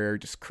February are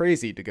just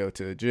crazy to go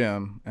to the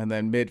gym. And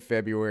then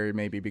mid-February,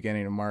 maybe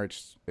beginning of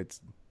March,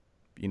 it's,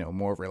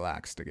 more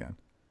relaxed again.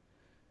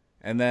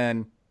 And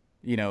then,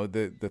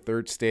 the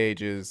third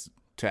stage is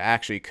to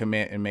actually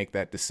commit and make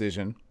that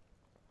decision.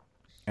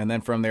 And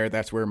then from there,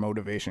 that's where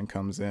motivation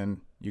comes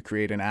in. You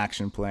create an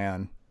action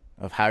plan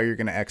of how you're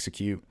going to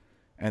execute,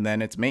 and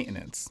then it's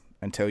maintenance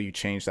until you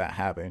change that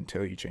habit,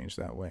 until you change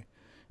that way.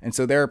 And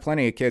so there are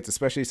plenty of kids,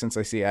 especially since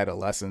I see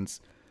adolescents,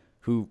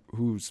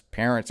 whose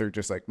parents are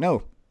just like,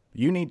 no,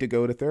 you need to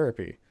go to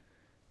therapy.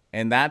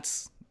 And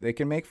they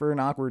can make for an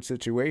awkward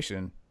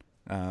situation.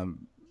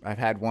 I've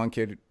had one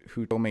kid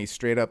who told me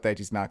straight up that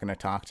he's not going to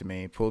talk to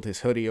me, pulled his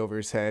hoodie over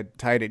his head,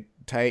 tied it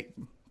tight,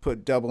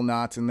 put double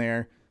knots in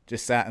there,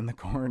 just sat in the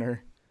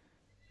corner.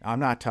 I'm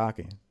not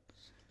talking.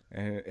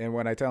 And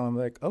when I tell him,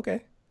 like,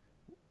 okay,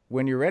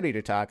 when you're ready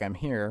to talk, I'm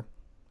here.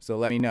 So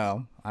let me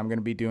know. I'm going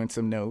to be doing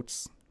some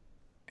notes.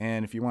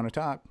 And if you want to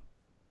talk,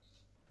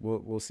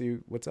 we'll see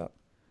what's up.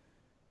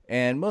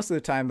 And most of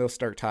the time they'll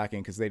start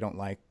talking because they don't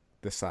like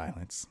the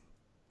silence.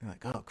 They're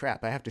like, oh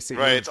crap, I have to sit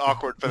right, here. It's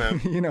awkward for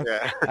them.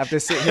 I have to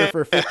sit here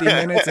for 50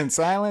 minutes in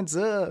silence.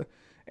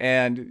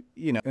 And,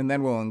 and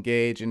then we'll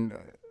engage, and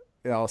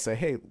I'll say,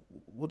 hey,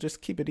 we'll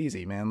just keep it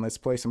easy, man. Let's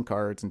play some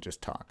cards and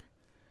just talk.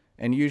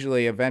 And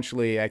usually,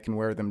 eventually, I can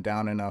wear them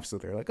down enough so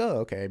they're like, oh,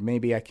 okay,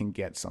 maybe I can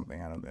get something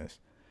out of this.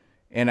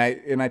 And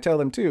I tell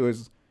them too,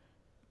 is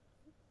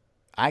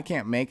I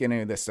can't make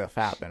any of this stuff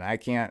happen. I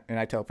can't, and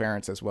I tell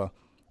parents as well,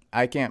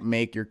 I can't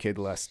make your kid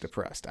less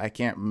depressed. I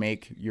can't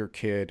make your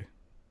kid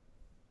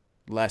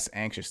less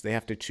anxious. They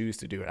have to choose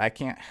to do it. I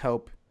can't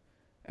help,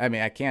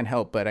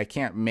 but I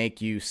can't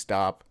make you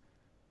stop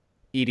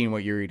eating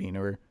what you're eating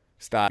or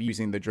stop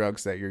using the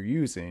drugs that you're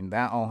using.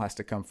 That all has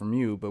to come from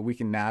you, but we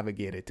can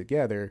navigate it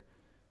together.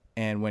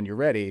 And when you're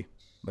ready,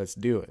 let's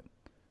do it.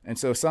 And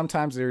so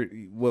sometimes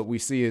what we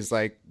see is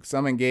like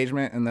some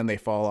engagement, and then they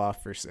fall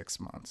off for 6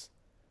 months.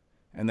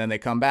 And then they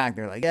come back,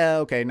 they're like, yeah,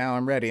 okay, now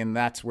I'm ready. And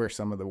that's where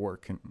some of the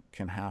work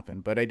can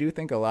happen. But I do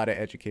think a lot of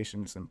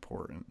education is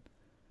important.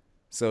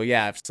 So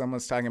yeah, if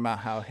someone's talking about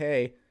how,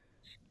 hey,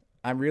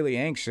 I'm really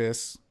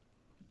anxious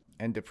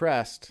and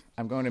depressed,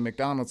 I'm going to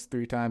McDonald's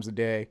 3 times a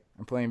day,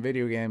 I'm playing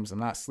video games, I'm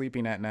not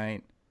sleeping at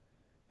night,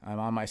 I'm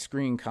on my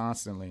screen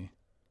constantly,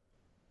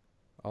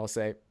 I'll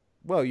say,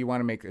 well, you want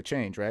to make a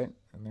change, right?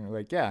 And they're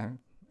like, yeah.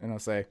 And I'll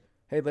say,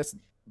 hey,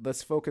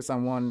 let's focus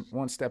on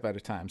one step at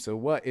a time. So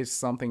what is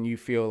something you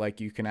feel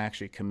like you can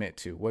actually commit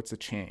to? What's a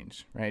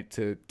change, right?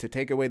 To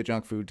take away the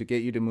junk food, to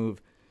get you to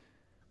move,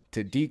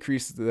 to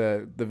decrease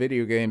the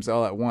video games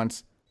all at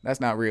once. That's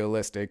not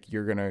realistic.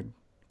 You're going to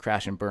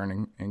crash and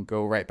burn and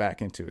go right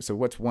back into it. So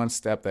what's one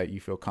step that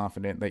you feel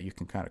confident that you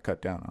can kind of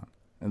cut down on?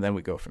 And then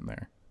we go from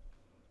there.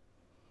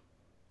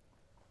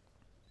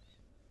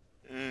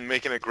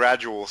 Making it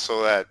gradual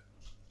so that,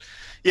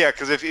 yeah,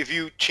 because if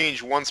you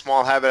change one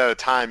small habit at a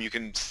time, you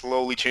can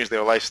slowly change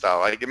their lifestyle.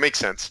 Like, it makes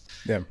sense.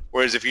 Yeah.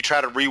 Whereas if you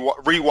try to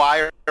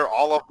rewire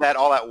all of that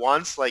all at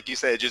once, like you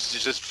said,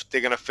 just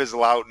they're gonna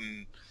fizzle out,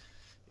 and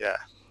yeah,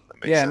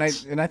 that makes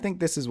sense. And I think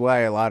this is why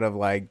a lot of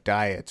like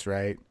diets,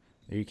 right?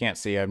 You can't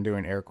see I'm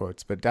doing air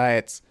quotes, but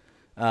diets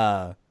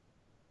fail.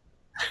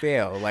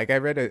 Like I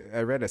read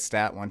a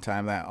stat one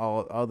time that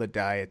all the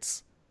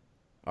diets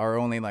are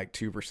only like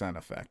 2%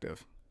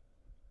 effective.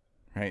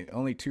 Right?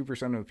 Only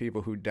 2% of the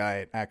people who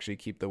diet actually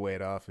keep the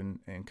weight off and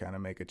kind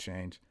of make a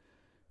change.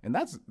 And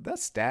that's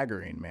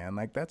staggering, man.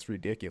 Like, that's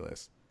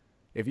ridiculous.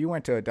 If you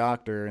went to a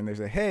doctor and they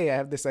say, hey, I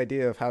have this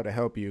idea of how to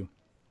help you,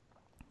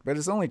 but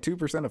it's only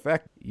 2%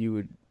 effective,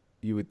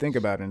 you would think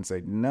about it and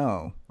say,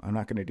 no, I'm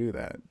not going to do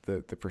that.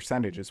 The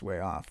percentage is way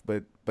off.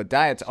 But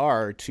diets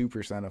are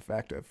 2%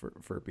 effective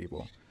for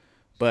people.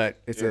 But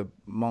it's a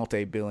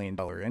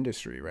multi-billion-dollar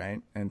industry,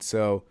 right? And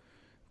so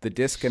the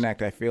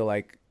disconnect, I feel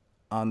like,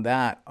 on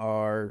that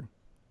are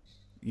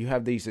you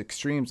have these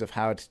extremes of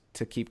how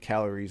to keep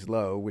calories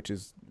low, which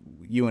is,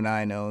 you and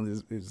I know,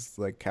 is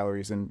like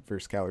calories in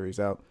versus calories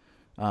out,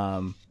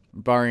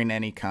 barring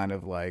any kind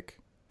of like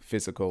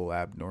physical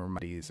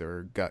abnormalities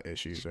or gut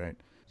issues, right?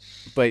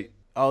 But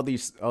all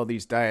these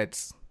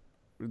diets,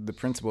 the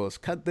principle is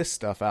cut this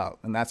stuff out,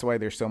 and that's why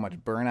there's so much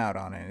burnout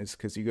on it. Is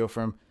because you go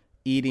from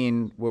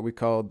eating what we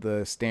call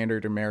the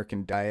standard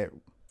American diet,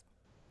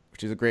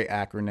 which is a great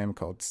acronym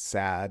called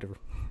SAD,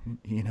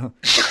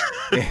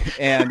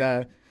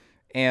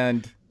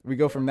 and we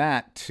go from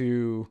that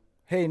to,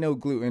 hey, no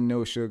gluten,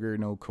 no sugar,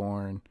 no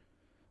corn,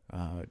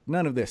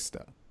 none of this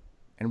stuff.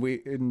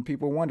 And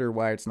people wonder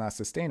why it's not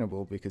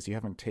sustainable, because you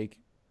haven't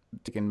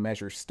taken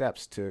measured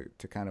steps to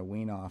kind of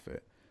wean off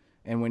it.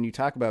 And when you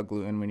talk about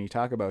gluten, when you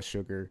talk about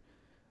sugar,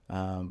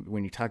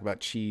 when you talk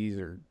about cheese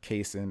or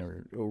casein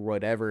or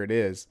whatever it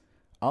is,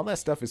 all that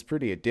stuff is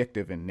pretty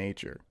addictive in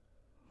nature.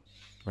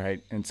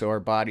 Right. And so our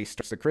body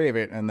starts to crave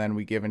it, and then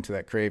we give into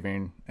that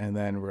craving, and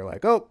then we're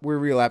like, oh, we're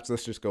relapsed.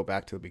 Let's just go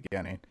back to the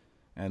beginning.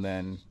 And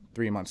then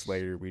 3 months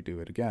later, we do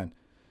it again.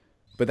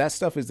 But that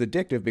stuff is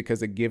addictive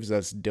because it gives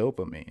us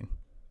dopamine.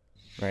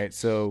 right?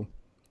 So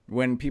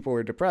when people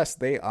are depressed,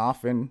 they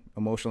often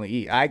emotionally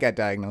eat. I got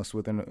diagnosed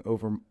with an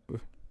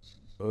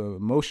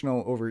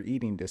emotional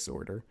overeating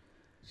disorder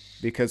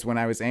because when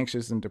I was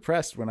anxious and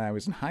depressed when I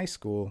was in high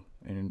school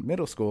and in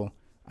middle school,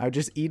 I would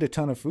just eat a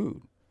ton of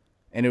food,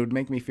 and it would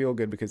make me feel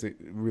good because it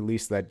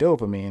released that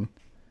dopamine.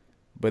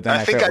 But then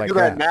I think felt I like do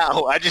that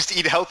now. I just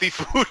eat healthy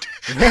food.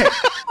 Right.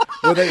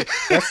 Well,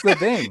 that's the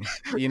thing,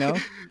 you know.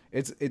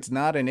 It's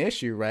not an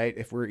issue, right?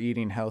 If we're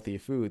eating healthy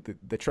food,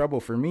 the trouble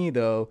for me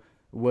though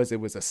was it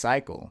was a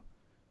cycle.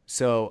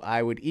 So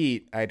I would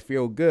eat, I'd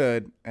feel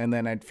good, and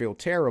then I'd feel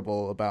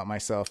terrible about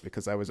myself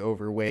because I was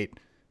overweight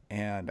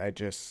and I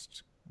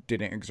just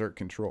didn't exert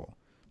control.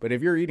 But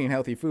if you're eating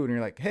healthy food and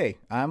you're like, hey,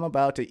 I'm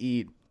about to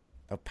eat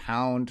a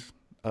pound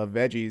of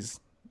veggies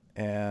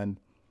and,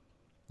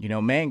 you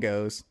know,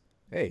 mangoes,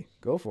 hey,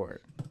 go for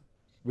it.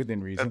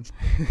 Within reason.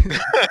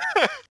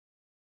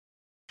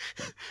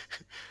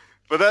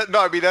 But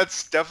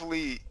that's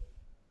definitely,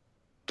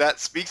 that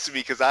speaks to me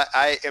because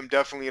I am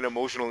definitely an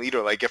emotional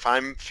eater. Like if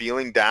I'm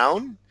feeling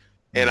down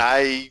and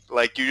I,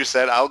 like you just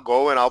said, I'll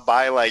go and I'll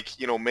buy like,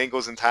 you know,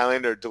 mangoes in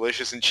Thailand are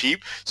delicious and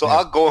cheap. So Yeah.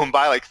 I'll go and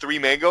buy like 3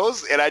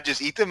 mangoes and I just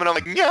eat them and I'm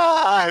like, yeah,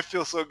 I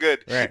feel so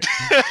good. Right.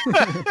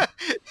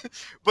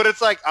 But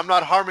it's like, I'm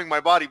not harming my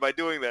body by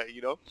doing that,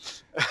 you know?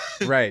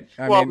 Right.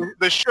 I Well, mean,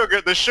 the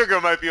sugar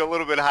might be a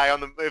little bit high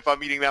on the if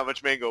I'm eating that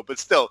much mango, but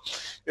still,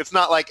 it's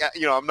not like,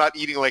 you know, I'm not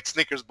eating like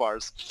Snickers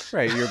bars.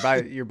 right.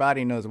 Your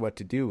body knows what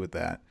to do with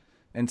that.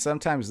 And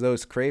sometimes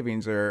those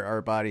cravings are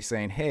our body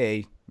saying,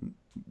 hey,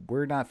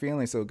 we're not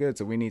feeling so good,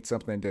 so we need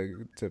something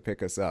to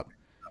pick us up.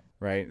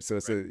 Right. So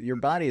your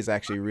body is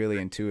actually really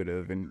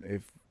intuitive. And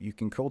if you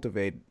can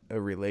cultivate a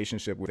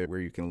relationship with it where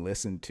you can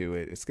listen to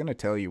it, it's going to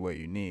tell you what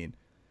you need.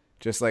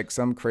 Just like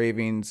some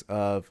cravings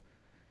of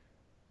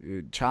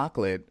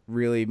chocolate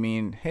really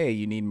mean, hey,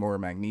 you need more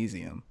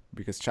magnesium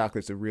because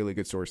chocolate's a really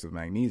good source of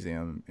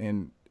magnesium.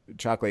 And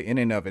chocolate in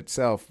and of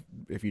itself,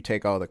 if you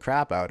take all the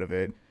crap out of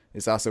it,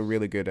 is also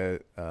really good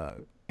at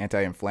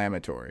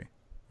anti-inflammatory,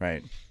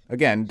 right?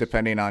 Again,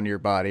 depending on your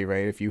body,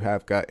 right? If you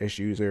have gut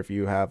issues or if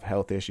you have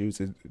health issues,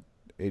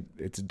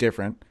 it's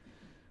different.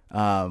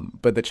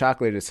 But the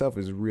chocolate itself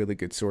is a really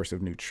good source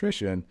of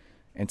nutrition.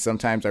 And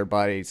sometimes our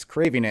body's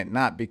craving it,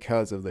 not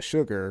because of the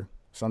sugar.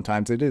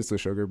 Sometimes it is the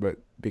sugar, but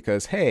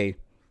because, hey,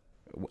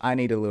 I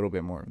need a little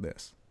bit more of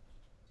this.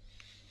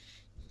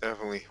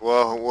 Definitely.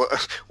 Well,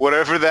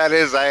 whatever that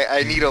is,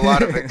 I need a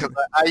lot of it because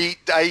I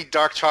eat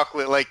dark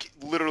chocolate like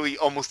literally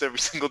almost every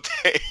single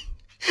day.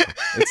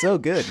 It's so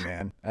good,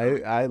 man.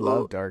 I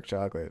love dark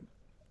chocolate.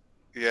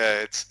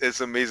 Yeah,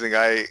 it's amazing.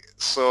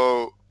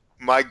 So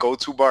my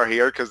go-to bar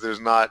here, because there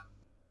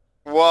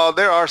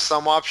are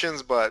some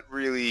options, but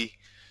really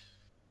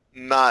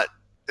not.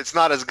 It's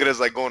not as good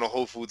as like going to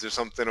Whole Foods or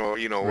something, or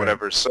you know, Right.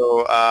 whatever.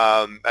 So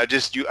I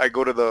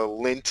go to the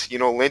Lindt,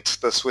 Lindt,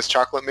 the Swiss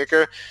chocolate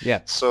maker.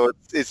 Yeah. So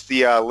it's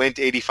the Lindt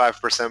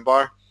 85%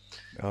 bar.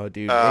 Oh,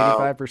 dude,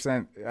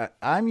 85%.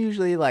 I'm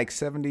usually like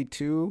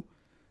 72.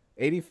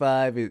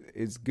 85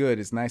 is good.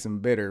 It's nice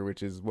and bitter,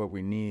 which is what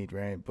we need,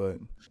 right? But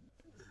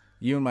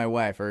you and my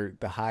wife are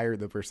the higher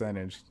the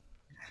percentage.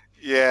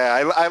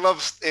 Yeah, I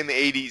love in the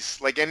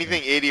 80s, like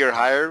anything 80 or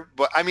higher.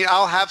 But I mean,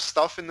 I'll have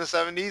stuff in the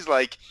 70s,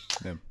 like,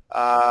 Yeah.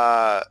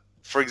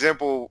 for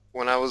example,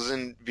 when I was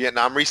in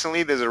Vietnam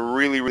recently, there's a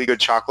really, really good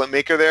chocolate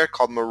maker there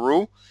called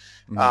Maru.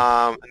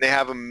 And they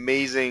have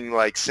amazing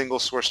like single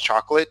source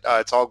chocolate.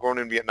 It's all grown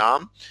in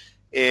Vietnam,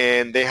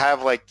 and they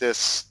have like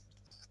this.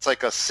 It's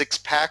like a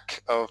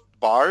 6-pack of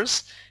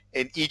bars,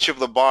 and each of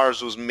the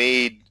bars was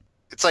made.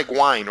 It's like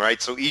wine,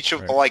 right? So each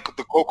of Right. like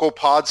the cocoa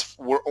pods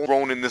were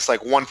grown in this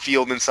like one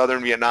field in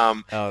southern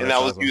Vietnam, Oh, and that's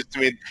that was awesome. used to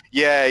make.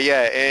 Yeah,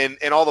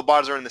 and all the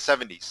bars are in the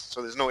 70s,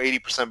 so there's no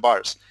 80%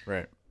 bars,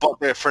 Right. but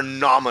they're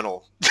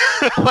phenomenal.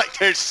 Like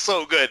they're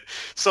so good.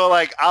 So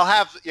like I'll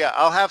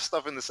have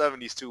stuff in the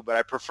 70s too, but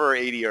I prefer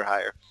 80 or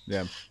higher.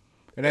 Yeah.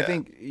 And I Yeah.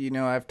 think,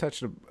 I've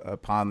touched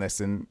upon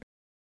this in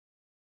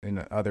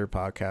other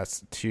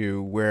podcasts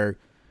too, where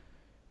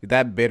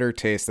that bitter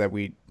taste that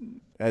we,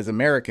 as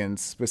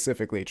Americans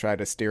specifically, try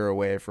to steer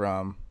away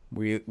from.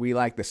 We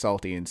like the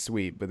salty and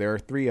sweet, but there are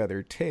 3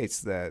 other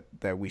tastes that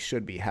we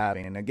should be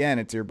having. And again,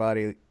 it's your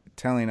body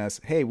telling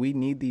us, hey, we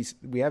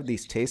have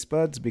these taste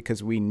buds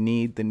because we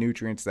need the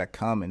nutrients that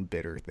come in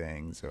bitter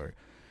things or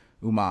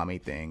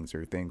umami things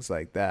or things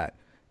like that.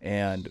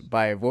 And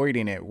by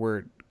avoiding it,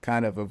 we're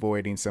kind of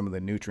avoiding some of the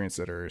nutrients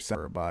that are essential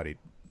for our body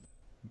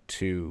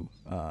to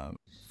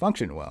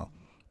function well.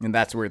 And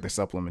that's where the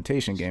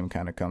supplementation game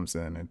kind of comes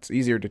in. It's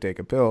easier to take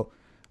a pill,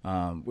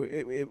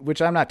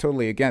 which I'm not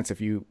totally against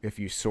if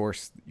you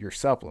source your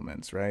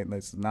supplements, right?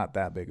 That's not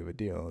that big of a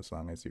deal as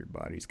long as your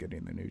body's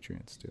getting the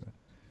nutrients to it.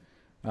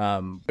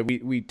 But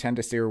we tend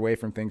to steer away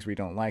from things we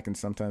don't like, and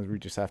sometimes we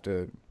just have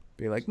to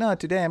be like, no,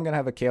 today I'm going to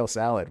have a kale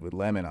salad with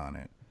lemon on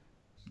it.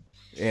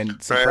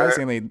 And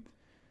surprisingly,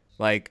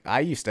 like I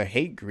used to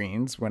hate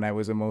greens when I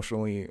was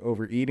emotionally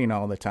overeating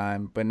all the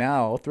time, but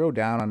now I'll throw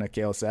down on a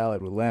kale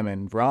salad with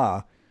lemon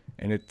raw,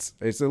 and it's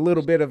a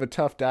little bit of a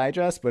tough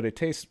digest, but it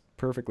tastes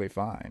perfectly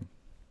fine.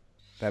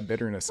 that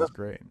bitterness is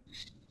great.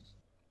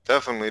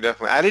 Definitely.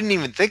 I didn't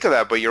even think of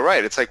that, but you're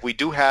right. It's like we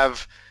do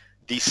have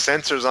these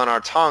sensors on our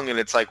tongue, and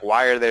it's like,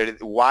 why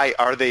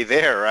are they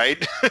there,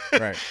 right?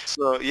 Right.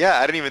 So yeah,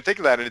 I didn't even think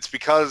of that, and it's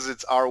because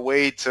it's our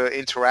way to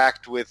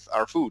interact with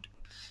our food,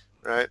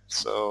 right?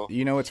 So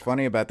You know what's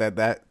funny about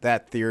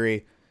that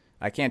theory?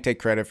 I can't take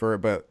credit for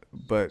it,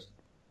 but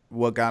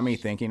what got me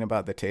thinking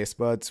about the taste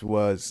buds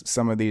was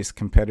some of these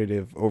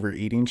competitive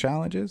overeating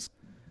challenges,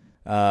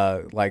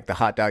 like the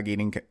hot dog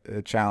eating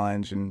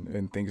challenge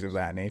and things of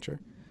that nature.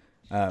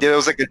 yeah, there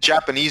was like a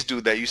Japanese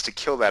dude that used to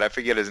kill that. I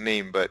forget his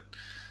name, but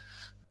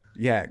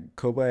Yeah,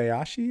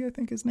 Kobayashi, I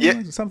think his name yeah,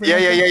 was, or something yeah,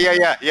 like yeah, that. yeah, yeah,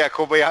 yeah, yeah.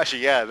 Kobayashi,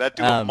 yeah, that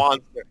dude was a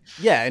monster.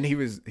 Yeah, and he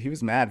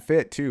was mad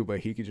fit too, but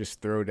he could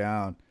just throw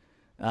down.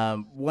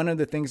 One of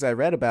the things I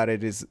read about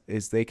it is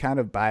they kind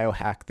of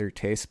biohack their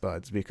taste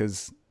buds,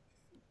 because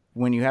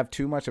when you have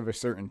too much of a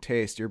certain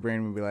taste, your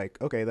brain will be like,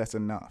 okay, that's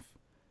enough.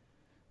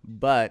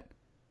 But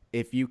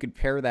if you could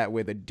pair that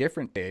with a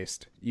different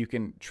taste, you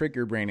can trick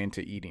your brain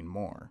into eating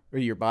more, or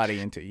your body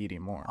into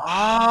eating more.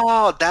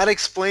 Oh, that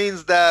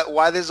explains that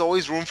why there's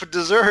always room for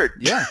dessert.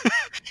 Yeah.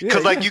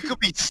 Because like you could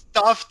be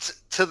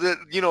stuffed to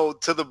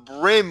the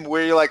brim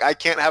where you're like, I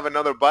can't have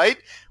another bite,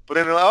 but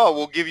then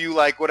we'll give you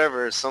like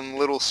whatever, some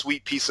little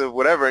sweet piece of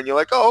whatever, and you're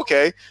like, oh,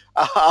 okay,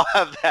 I'll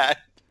have that.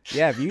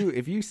 Yeah,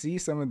 if you see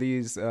some of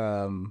these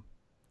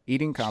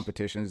eating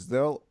competitions,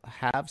 they'll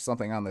have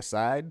something on the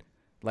side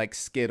like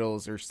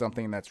Skittles or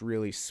something that's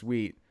really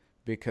sweet,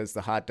 because the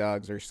hot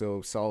dogs are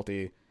so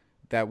salty,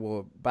 that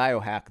will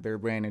biohack their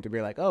brain into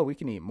be like, oh, we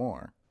can eat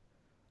more.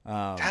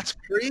 That's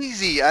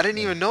crazy. I didn't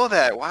even know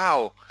that.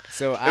 Wow.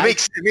 So It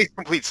makes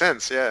complete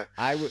sense. Yeah.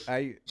 I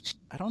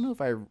don't know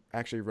if I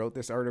actually wrote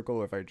this article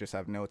or if I just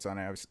have notes on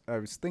it. I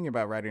was thinking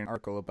about writing an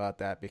article about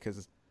that,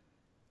 because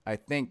I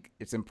think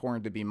it's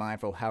important to be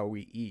mindful how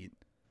we eat,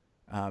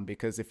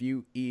 because if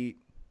you eat,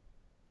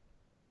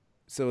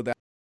 so the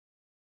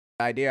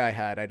idea I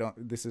had,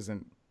 this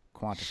isn't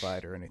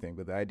quantified or anything,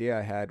 but the idea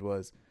I had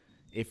was,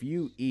 if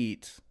you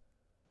eat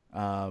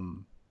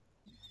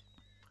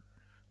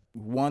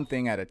one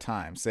thing at a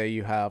time, say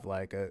you have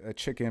like a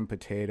chicken,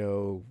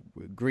 potato,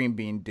 green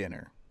bean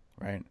dinner,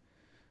 right?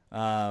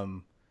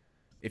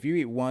 If you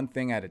eat one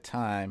thing at a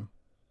time,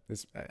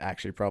 this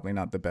actually probably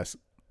not the best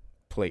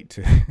plate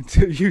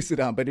to use it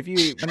on, but if you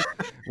eat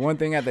one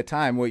thing at the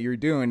time, what you're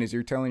doing is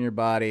you're telling your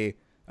body,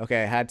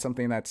 okay, I had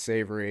something that's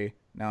savory,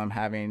 now I'm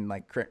having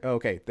like,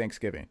 okay,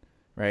 Thanksgiving,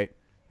 right?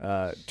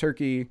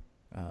 Turkey,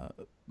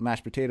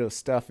 mashed potatoes,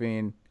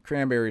 stuffing,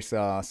 cranberry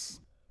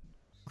sauce,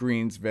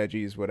 greens,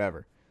 veggies,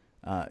 whatever.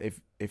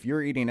 If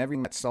you're eating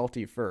everything that's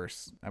salty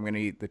first, I'm going to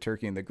eat the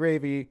turkey and the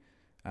gravy.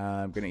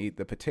 I'm going to eat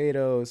the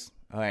potatoes.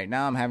 All right,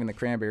 now I'm having the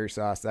cranberry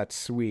sauce. That's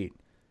sweet.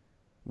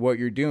 What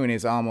you're doing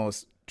is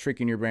almost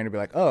tricking your brain to be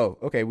like, oh,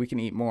 okay, we can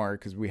eat more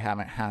because we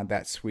haven't had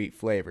that sweet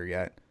flavor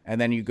yet. And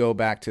then you go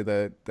back to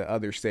the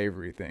other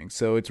savory things.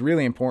 So it's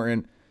really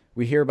important.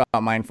 We hear about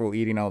mindful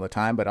eating all the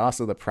time, but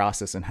also the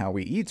process and how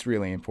we eat's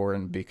really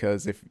important,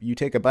 because if you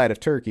take a bite of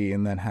turkey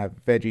and then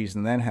have veggies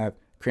and then have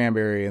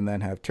cranberry and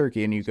then have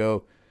turkey, and you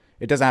go,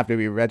 it doesn't have to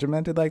be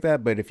regimented like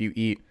that, but if you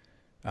eat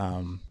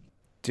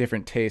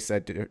different tastes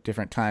at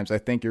different times, I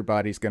think your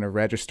body's going to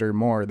register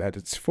more that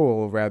it's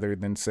full, rather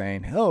than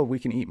saying, oh, we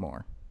can eat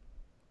more.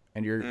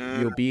 And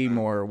you'll be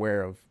more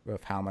aware of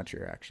how much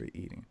you're actually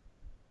eating.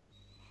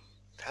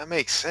 That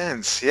makes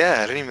sense. Yeah,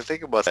 I didn't even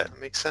think about that.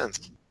 It makes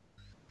sense.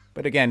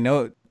 But again,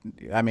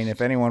 if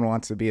anyone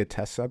wants to be a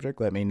test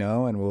subject, let me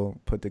know, and we'll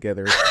put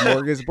together a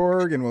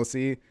smorgasbord, and we'll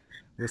see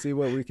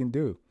what we can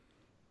do.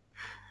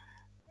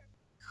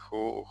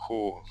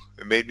 Cool.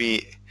 It made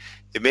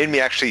me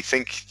actually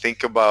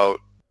think about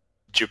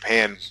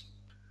Japan,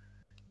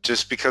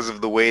 just because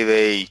of the way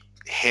they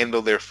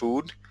handle their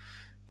food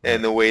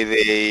and the way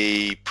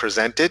they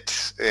present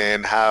it,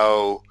 and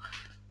how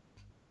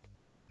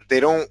they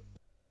don't,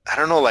 I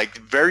don't know, like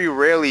very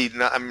rarely,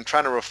 I'm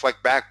trying to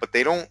reflect back, but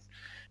they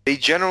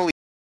generally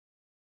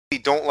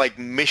don't like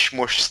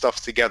mishmush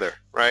stuff together,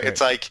 right? It's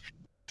like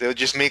they'll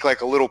just make like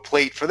a little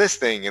plate for this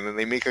thing, and then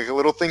they make like a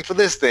little thing for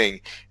this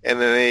thing,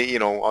 and then they,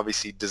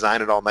 obviously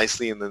design it all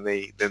nicely, and then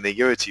they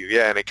give it to you.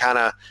 Yeah, and it kind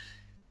of,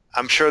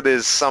 I'm sure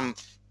there's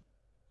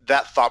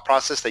that thought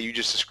process that you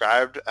just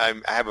described. I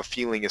have a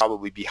feeling is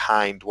probably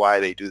behind why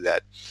they do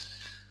that.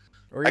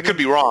 I could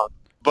be wrong,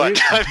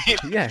 but I mean,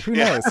 yeah, who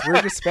knows?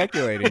 We're just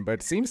speculating, but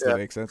it seems to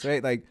make sense,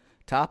 right? Like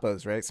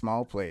tapas, right?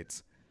 Small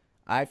plates.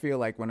 I feel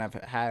like when I've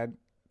had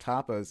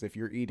tapas, if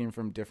you're eating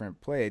from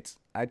different plates,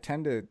 I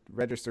tend to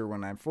register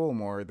when I'm full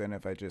more than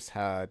if I just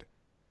had,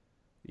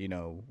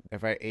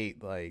 if I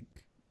ate like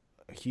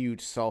a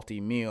huge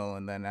salty meal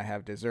and then I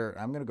have dessert,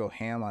 I'm going to go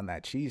ham on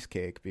that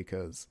cheesecake,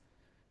 because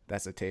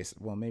that's a taste.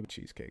 Well, maybe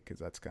cheesecake, because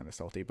that's kind of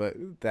salty, but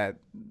that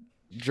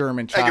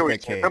German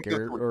chocolate cake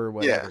or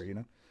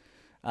whatever,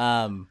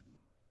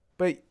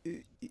 But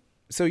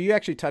so you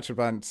actually touched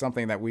upon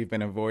something that we've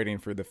been avoiding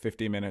for the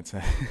 50 minutes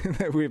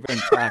that we've been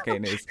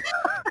talking is,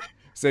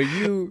 so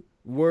you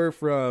were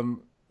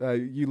from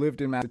you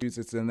lived in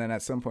Massachusetts, and then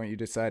at some point you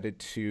decided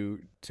to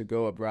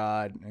go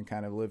abroad and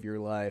kind of live your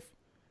life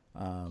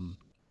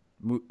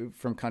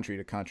from country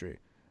to country.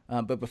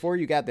 But before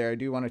you got there, I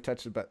do want to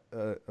touch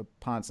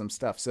upon some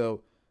stuff.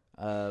 So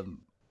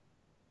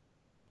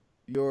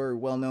you're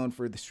well known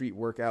for the Street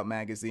Workout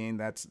magazine.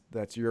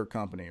 That's your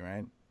company,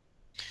 right?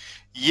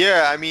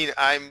 Yeah, I mean,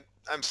 I'm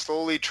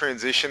slowly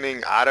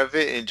transitioning out of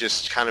it and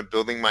just kind of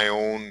building my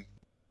own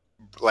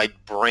like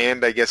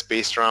brand, I guess,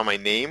 based around my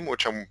name,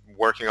 which I'm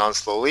working on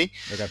slowly.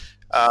 Okay.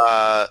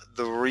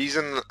 The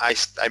reason I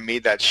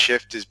made that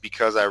shift is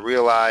because I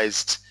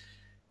realized,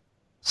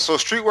 so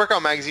Street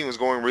Workout Magazine was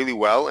going really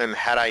well, and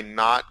had I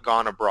not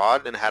gone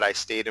abroad and had I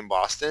stayed in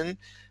Boston,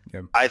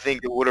 Yep. I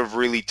think it would have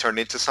really turned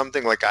into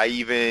something. Like I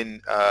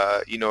even,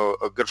 a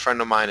good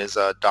friend of mine is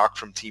Doc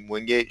from Team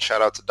Wingate.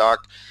 Shout out to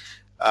Doc.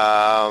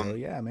 Oh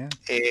yeah, man.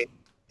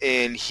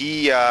 And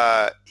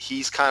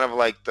he's kind of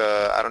like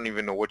the, I don't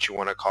even know what you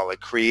want to call it,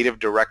 creative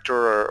director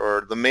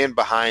or the man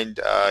behind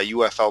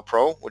UFL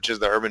Pro, which is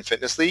the Urban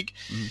Fitness League.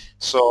 Mm-hmm.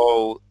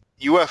 So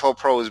UFL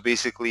Pro is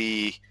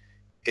basically,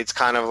 it's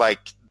kind of like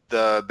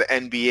the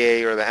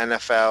NBA or the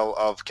NFL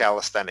of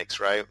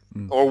calisthenics, right?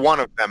 Mm. Or one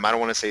of them. I don't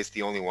want to say it's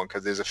the only one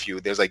because there's a few.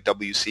 There's like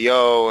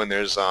WCO and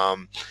there's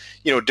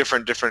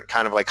different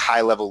kind of like high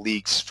level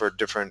leagues for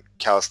different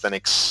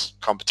calisthenics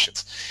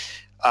competitions.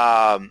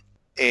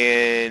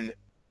 And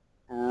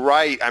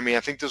right, I mean,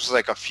 I think this was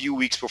like a few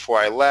weeks before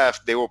I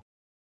left, they were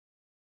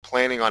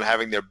planning on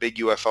having their big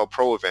UFL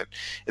Pro event.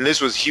 And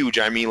this was huge.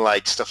 I mean,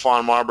 like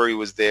Stephon Marbury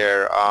was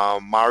there,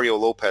 Mario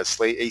Lopez,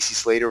 AC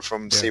Slater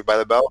from Saved by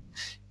the Bell,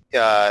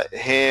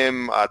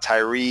 him,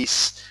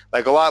 Tyrese,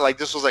 like a lot, like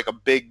this was like a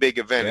big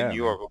event in New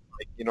York,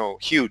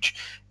 like, huge.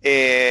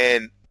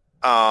 And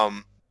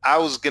I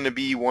was going to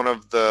be one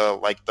of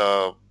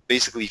the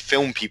basically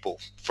film people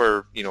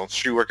for,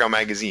 Street Workout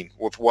Magazine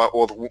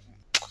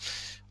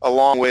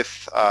along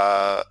with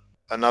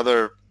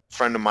another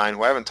friend of mine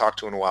who I haven't talked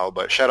to in a while,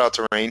 but shout out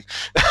to Rain.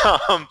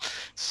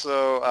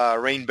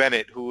 Rain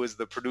Bennett, who is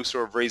the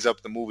producer of Raise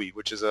Up the Movie,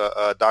 which is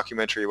a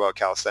documentary about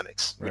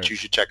calisthenics, which you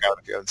should check out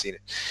if you haven't seen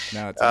it.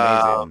 No, it's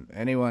amazing.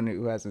 Anyone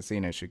who hasn't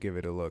seen it should give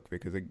it a look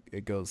because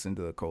it goes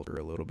into the culture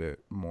a little bit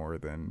more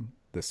than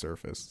the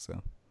surface.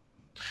 So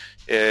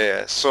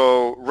yeah.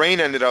 So Rain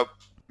ended up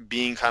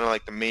being kind of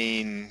like the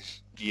main,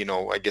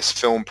 I guess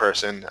film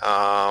person. But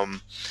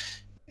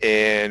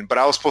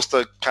I was supposed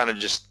to kind of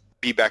just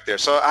be back there.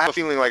 So I have a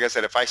feeling, like I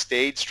said, if I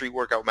stayed, Street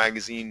Workout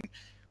Magazine,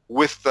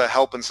 with the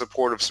help and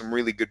support of some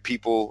really good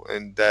people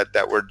and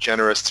that were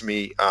generous to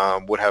me,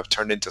 would have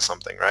turned into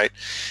something, right?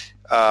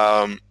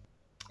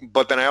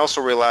 But then I also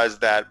realized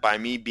that by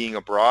me being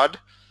abroad,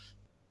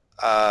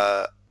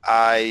 I'm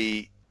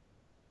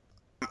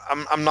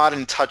not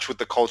in touch with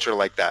the culture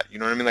like that. You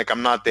know what I mean? Like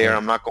I'm not there.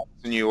 I'm not going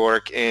to New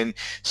York. And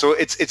so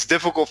it's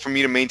difficult for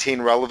me to maintain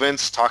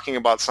relevance talking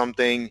about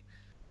something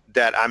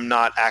that I'm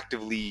not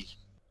actively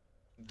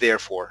there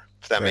for,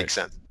 if that makes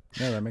sense.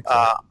 Yeah, that makes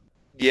sense.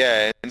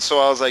 Yeah, and so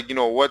I was like,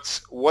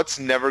 what's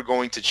never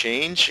going to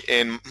change,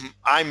 and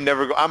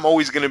I'm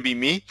always going to be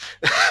me.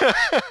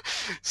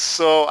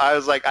 So I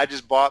was like, I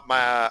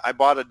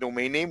bought a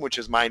domain name, which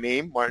is my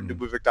name,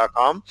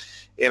 martindubovic.com,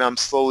 and I'm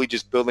slowly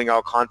just building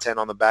out content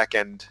on the back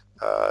end,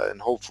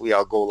 and hopefully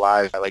I'll go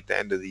live at like the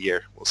end of the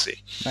year. We'll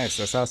see. Nice,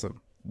 that's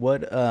awesome.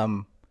 What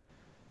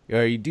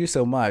you do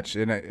so much,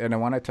 and I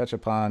want to touch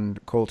upon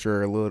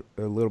culture a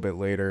little bit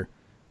later.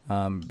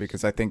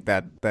 Because I think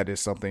that is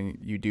something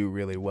you do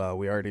really well.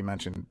 We already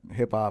mentioned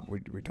hip hop.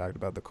 We talked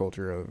about the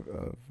culture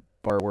of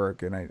bar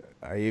work, and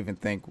I even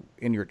think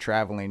in your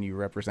traveling you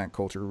represent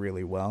culture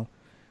really well.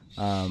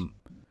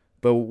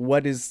 But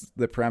what is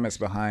the premise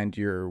behind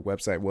your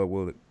website? What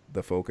will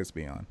the focus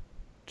be on?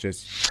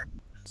 Just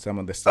some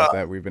of the stuff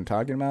that we've been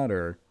talking about,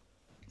 or?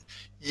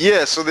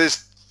 Yeah, so there's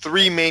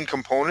three main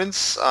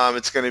components.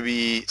 It's going to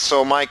be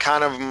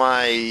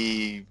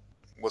my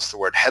what's the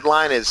word?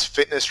 Headline is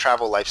fitness,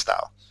 travel,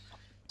 lifestyle.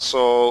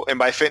 So, and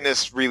by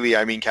fitness, really,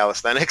 I mean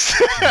calisthenics.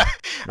 Right.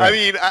 I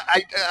mean,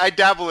 I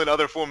dabble in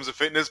other forms of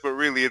fitness, but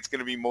really it's going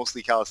to be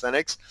mostly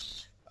calisthenics.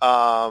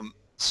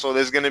 So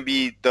there's going to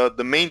be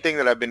the main thing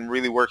that I've been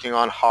really working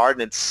on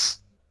hard, and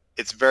it's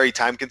very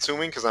time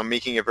consuming because I'm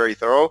making it very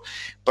thorough,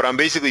 but I'm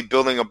basically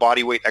building a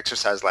body weight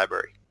exercise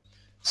library.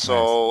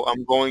 So nice.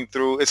 I'm going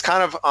through, it's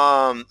kind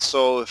of,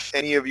 so if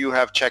any of you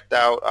have checked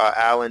out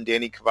Al and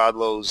Danny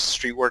Cavadlo's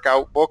Street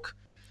Workout book,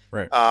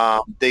 right.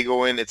 They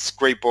go in, it's a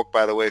great book,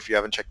 by the way, if you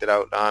haven't checked it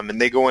out,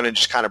 and they go in and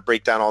just kind of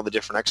break down all the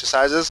different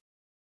exercises.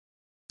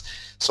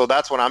 So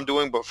that's what I'm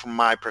doing, but from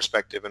my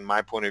perspective and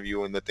my point of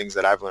view and the things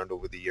that I've learned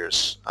over the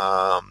years.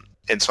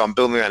 And so I'm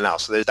building that now.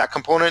 So there's that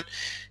component.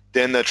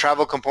 Then the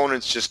travel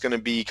component is just going to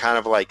be kind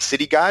of like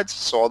city guides,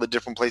 so all the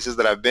different places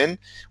that I've been.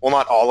 Well,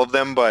 not all of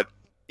them, but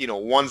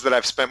ones that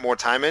I've spent more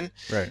time in.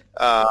 Right.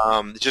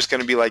 It's just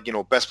going to be like,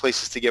 best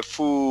places to get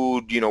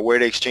food, where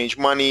to exchange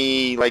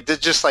money, like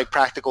just like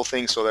practical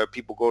things so that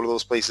people go to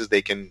those places,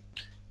 they can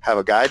have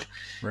a guide.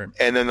 Right.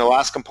 And then the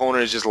last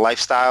component is just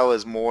lifestyle,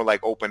 is more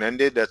like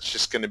open-ended. That's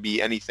just going to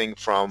be anything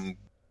from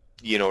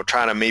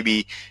trying to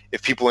maybe,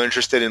 if people are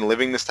interested in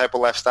living this type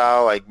of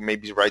lifestyle, like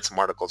maybe write some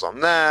articles on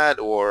that,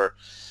 or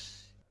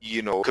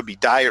it could be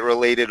diet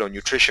related or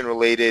nutrition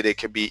related. It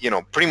could be,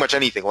 pretty much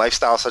anything.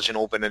 Lifestyle is such an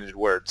open-ended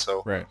word.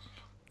 So Right.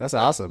 That's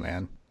awesome,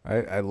 man.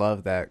 I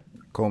love that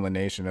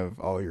culmination of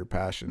all your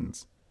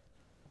passions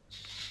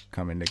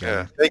coming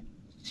together.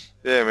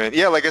 Yeah, man.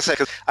 Yeah, like I said,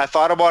 'cause I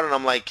thought about it and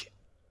I'm like,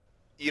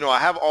 I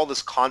have all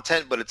this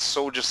content, but it's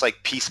so just like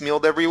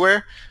piecemealed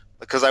everywhere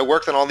because I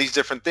worked on all these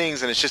different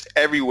things and it's just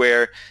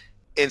everywhere.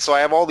 And so I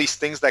have all these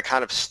things that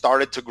kind of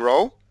started to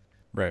grow,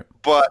 Right.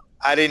 but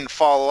I didn't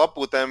follow up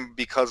with them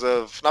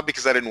not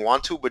because I didn't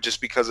want to, but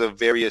just because of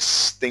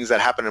various things that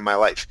happened in my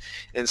life.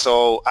 And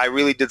so I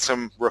really did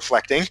some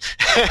reflecting,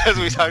 as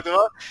we talked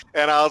about.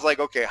 And I was like,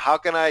 okay, how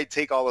can I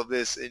take all of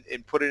this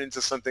and put it into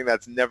something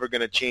that's never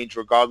going to change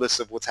regardless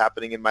of what's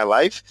happening in my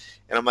life?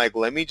 And I'm like,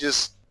 let me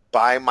just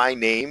buy my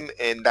name,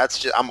 and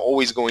I'm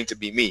always going to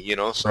be me,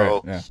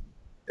 So, Right,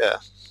 yeah.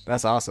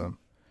 That's awesome.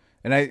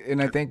 And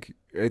I think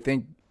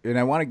and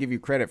I want to give you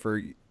credit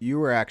for, you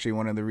were actually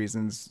one of the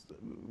reasons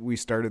we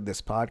started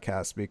this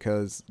podcast,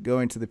 because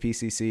going to the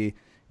PCC,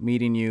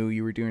 meeting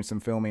you were doing some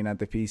filming at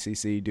the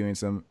PCC, doing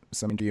some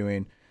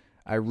interviewing.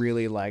 I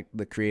really liked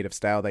the creative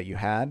style that you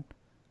had,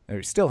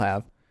 or still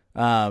have,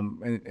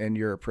 and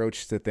your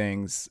approach to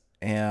things.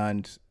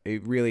 And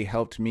it really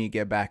helped me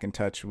get back in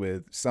touch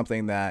with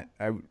something that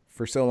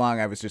for so long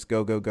I was just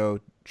go,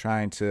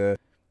 trying to,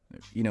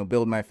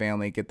 build my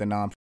family, get the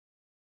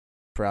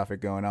nonprofit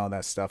going, all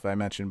that stuff I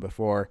mentioned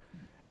before.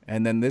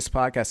 And then this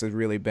podcast has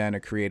really been a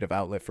creative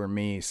outlet for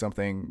me,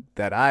 something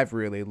that I've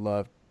really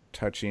loved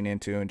touching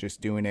into and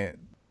just doing it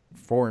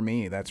for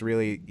me. That's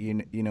really,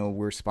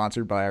 we're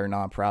sponsored by our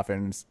nonprofit,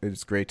 and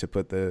it's great to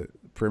put the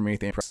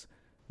Promethean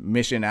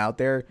mission out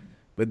there.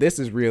 But this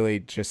is really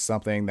just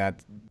something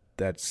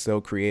that's so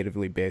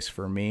creatively based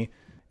for me.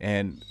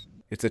 And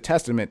it's a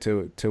testament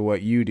to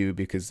what you do,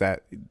 because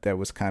that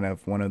was kind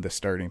of one of the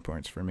starting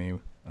points for me.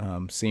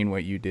 Seeing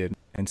what you did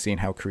and seeing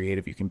how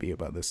creative you can be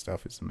about this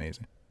stuff is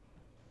amazing.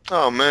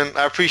 Oh man,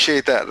 I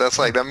appreciate that.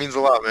 That means a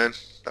lot, man.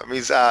 That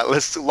means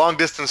let's long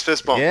distance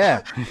fist bump.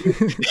 Yeah.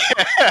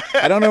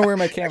 I don't know where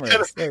my camera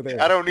is. Oh, there.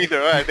 I don't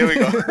either. All right, there we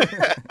go.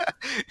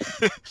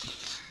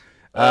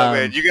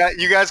 Man,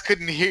 you guys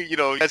couldn't hear, you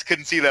guys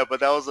couldn't see that,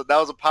 but that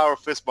was a power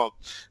fist bump.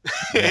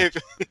 Yeah.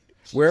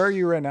 Where are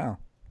you right now?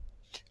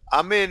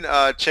 I'm in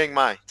Chiang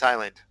Mai,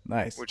 Thailand.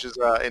 Nice. Which is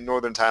in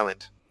northern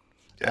Thailand.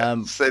 Yeah.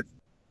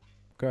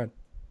 Go ahead.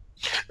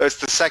 It's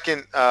the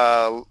second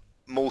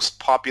most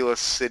populous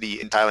city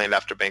in Thailand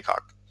after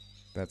Bangkok.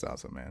 That's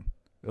awesome, man.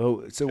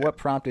 Oh, so what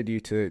prompted you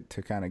to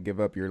kind of give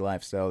up your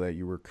lifestyle that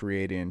you were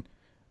creating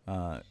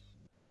and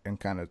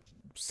kind of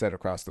set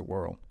across the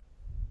world?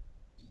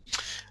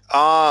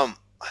 I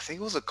think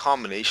it was a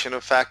combination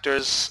of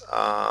factors.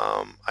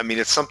 I mean,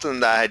 it's something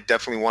that I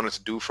definitely wanted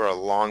to do for a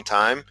long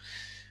time.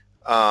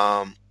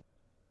 I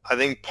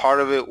think part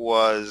of it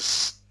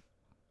was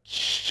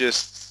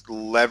just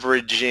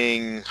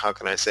leveraging, how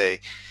can I say?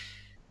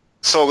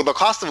 So the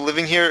cost of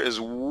living here is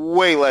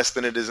way less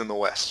than it is in the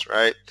West,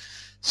 right?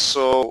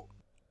 So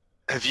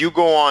if you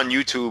go on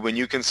YouTube and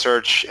you can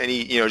search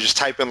any, just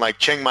type in like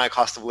Chiang Mai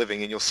cost of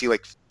living, and you'll see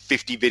like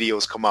 50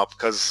 videos come up,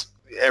 because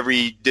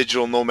every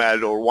digital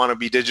nomad or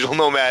wannabe digital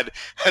nomad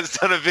has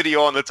done a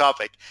video on the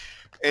topic.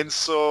 And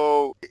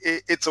so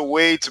it's a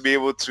way to be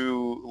able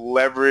to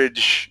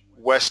leverage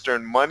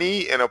Western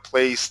money in a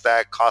place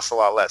that costs a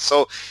lot less.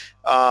 So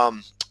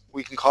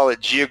we can call it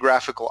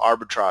geographical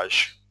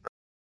arbitrage,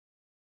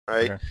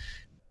 right?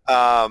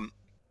 Okay.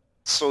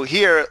 So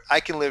here I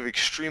can live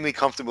extremely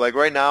comfortably. Like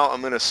right now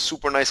I'm in a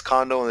super nice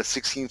condo on the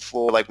 16th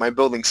floor. Like my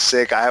building's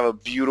sick. I have a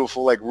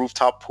beautiful like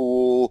rooftop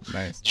pool,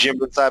 nice gym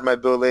inside my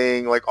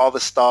building, like all the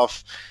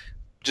stuff,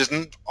 just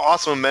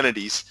awesome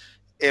amenities.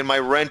 And my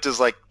rent is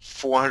like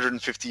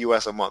 $450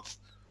 US a month.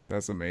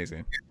 That's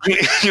amazing.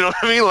 You know what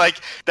I mean?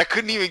 Like that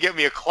couldn't even get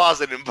me a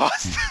closet in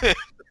Boston.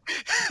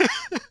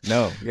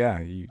 No,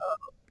 yeah, you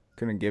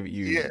couldn't give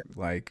you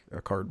like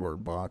a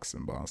cardboard box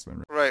in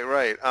Boston.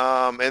 Right.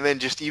 And then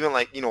just even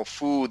like,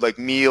 food, like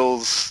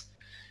meals.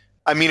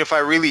 I mean, if I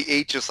really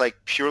ate just like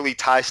purely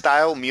Thai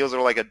style, meals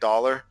are like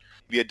 $1,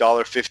 maybe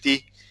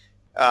 $1.50.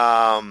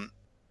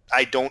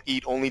 I don't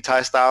eat only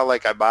Thai style,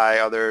 like I buy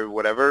other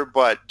whatever,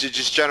 but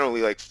just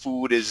generally like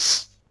food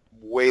is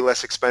way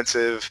less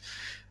expensive.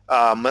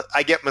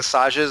 I get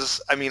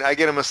massages. I mean, I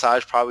get a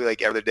massage probably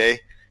like every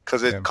day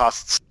because it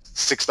costs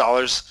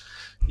 $6,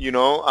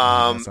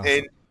 Awesome.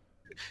 And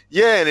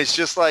it's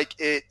just like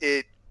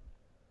the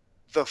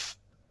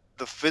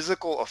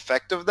physical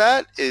effect of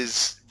that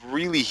is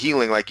really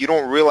healing. Like you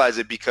don't realize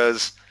it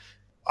because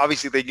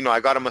obviously I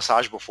got a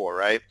massage before,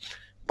 right?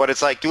 But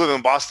it's like you live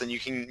in Boston,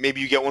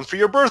 maybe you get one for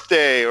your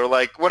birthday or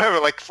like whatever,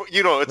 like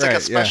it's like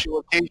a special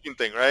occasion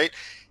thing, right?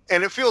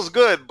 And it feels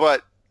good,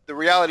 but the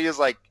reality is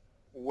like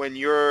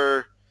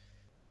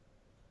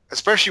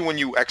especially when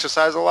you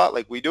exercise a lot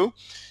like we do,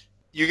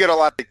 you get a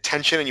lot of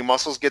tension and your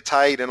muscles get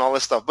tight and all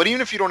this stuff. But even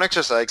if you don't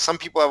exercise, like some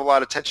people have a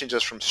lot of tension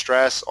just from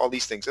stress, all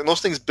these things. And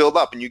those things build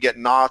up and you get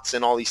knots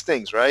and all these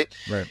things, right?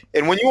 Right.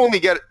 And when you only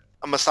get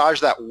a massage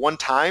that one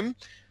time,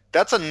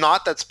 that's a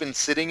knot that's been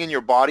sitting in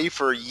your body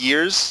for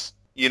years,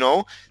 you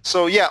know?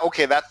 So yeah,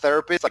 okay, that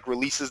therapist like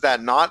releases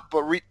that knot,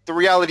 but the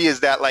reality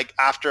is that like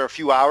after a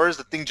few hours,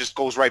 the thing just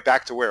goes right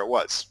back to where it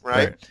was,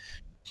 right?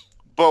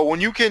 But when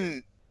you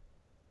can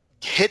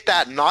hit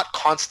that knot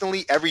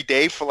constantly every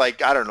day for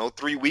like, I don't know,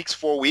 3 weeks,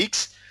 4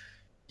 weeks,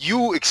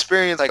 you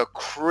experience like a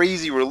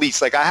crazy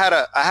release. Like I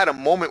had a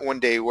moment one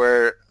day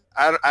where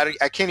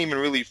I can't even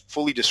really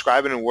fully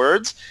describe it in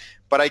words,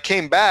 but I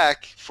came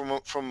back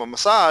from a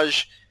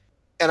massage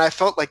and I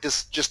felt like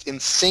this just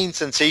insane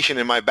sensation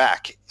in my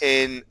back.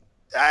 And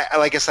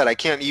like I said, I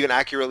can't even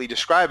accurately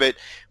describe it,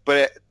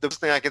 but the best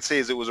thing I can say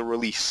is it was a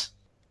release.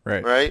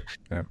 Right.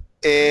 Yeah.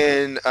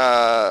 And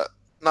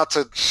not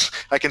to,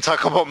 I can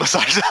talk about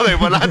massage all day,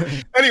 but not.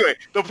 Anyway,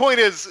 the point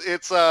is,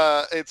 it's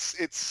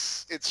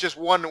just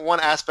one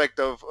aspect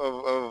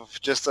of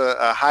just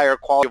a higher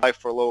quality of life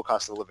for a lower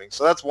cost of living.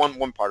 So that's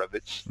one part of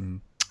it.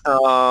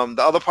 The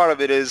other part of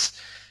it is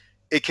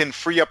it can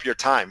free up your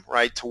time,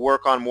 right, to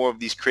work on more of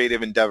these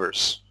creative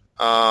endeavors.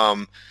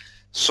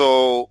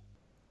 So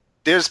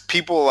there's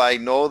people I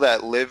know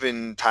that live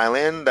in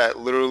Thailand that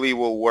literally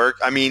will work.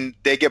 I mean,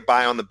 they get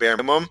by on the bare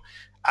minimum.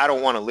 I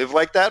don't want to live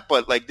like that,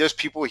 but like there's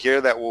people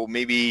here that will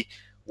maybe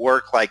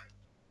work like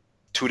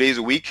 2 days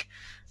a week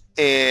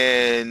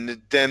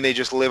and then they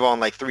just live on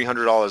like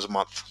 $300 a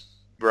month,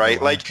 right?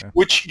 Oh, wow. Like,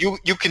 which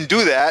you can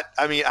do that.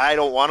 I mean, I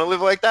don't want to live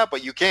like that,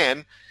 but you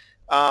can.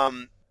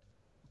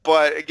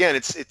 But again,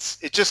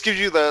 it just gives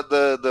you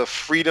the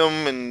freedom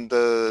and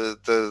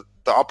the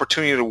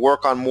opportunity to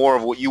work on more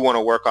of what you want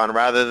to work on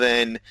rather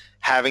than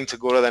having to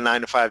go to the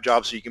 9-to-5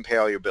 job so you can pay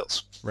all your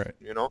bills. Right.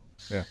 You know?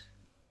 Yeah.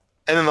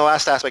 And then the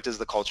last aspect is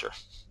the culture.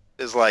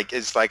 It's like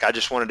I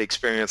just wanted to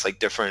experience like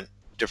different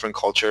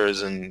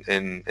cultures and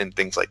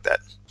things like that.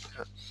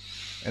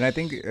 And I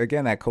think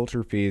again that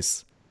culture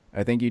piece,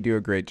 I think you do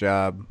a great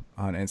job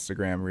on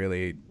Instagram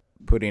really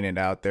putting it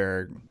out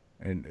there.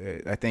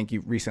 And I think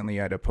you recently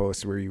had a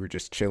post where you were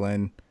just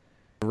chilling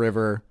a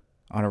river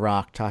on a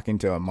rock talking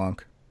to a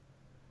monk.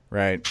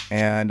 Right.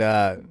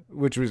 And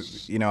which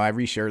was, you know, I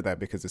reshared that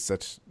because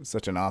it's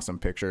such an awesome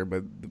picture.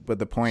 But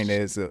the point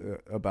is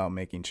about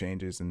making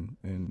changes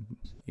and,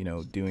 you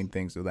know, doing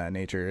things of that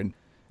nature. And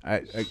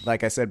I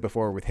like I said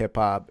before with hip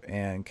hop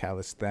and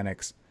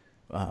calisthenics,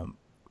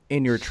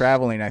 in your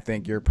traveling, I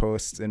think your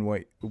posts and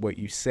what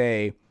you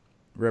say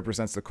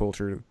represents the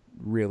culture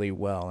really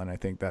well. And I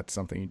think that's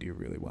something you do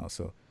really well.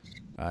 So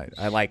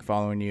I like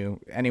following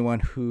you. Anyone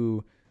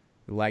who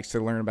likes to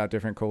learn about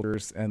different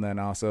cultures and then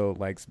also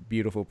likes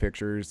beautiful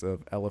pictures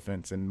of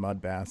elephants and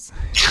mud baths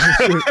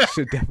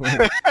should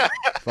definitely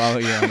follow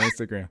you on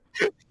Instagram.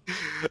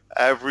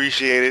 I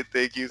appreciate it.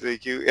 Thank you.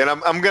 And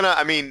I'm gonna,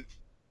 I mean,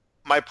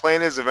 my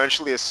plan is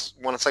eventually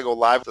once I go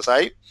live with the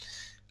site,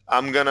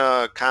 I'm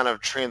gonna kind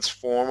of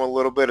transform a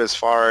little bit as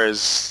far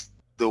as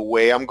the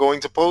way I'm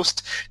going to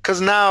post,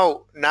 because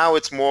now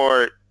it's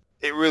more,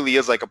 it really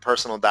is like a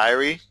personal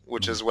diary,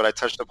 which is what I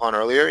touched upon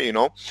earlier, you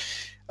know.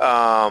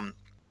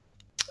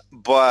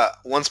 But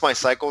once my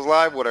site goes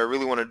live, what I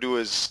really want to do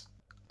is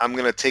I'm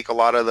going to take a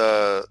lot of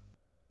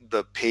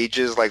the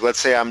pages, like let's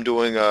say I'm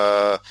doing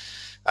a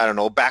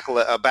back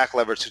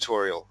lever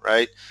tutorial,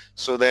 right?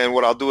 So then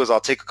what I'll do is I'll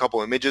take a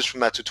couple images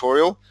from that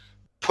tutorial,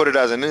 put it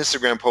as an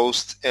Instagram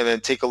post, and then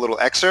take a little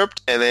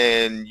excerpt, and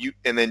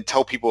then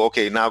tell people,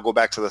 okay, now go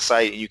back to the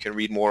site and you can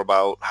read more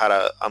about how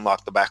to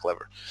unlock the back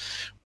lever.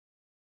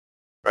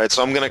 Right?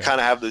 So I'm going to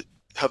kind of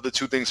have the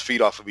two things feed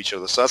off of each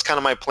other. So that's kind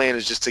of my plan,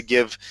 is just to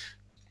give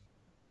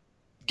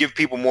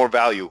people more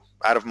value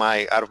out of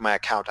my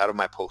account, out of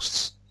my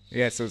posts.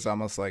 Yeah, so it's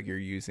almost like you're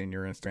using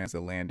your Instagram as a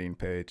landing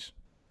page.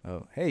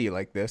 Oh, hey, you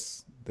like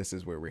this? This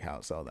is where we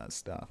house all that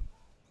stuff.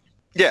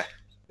 Yeah,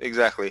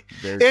 exactly.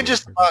 Very and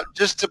cool.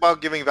 just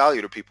about giving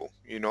value to people,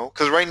 you know,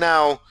 because right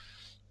now,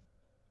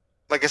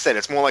 like I said,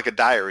 it's more like a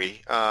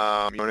diary. You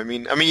know what I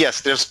mean? I mean,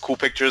 yes, there's cool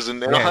pictures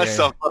and all that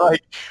stuff,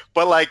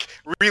 but like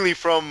really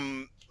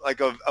from like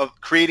of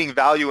creating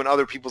value in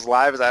other people's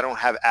lives, I don't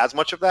have as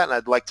much of that, and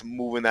I'd like to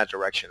move in that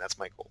direction. That's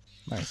my goal.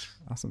 Nice.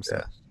 Awesome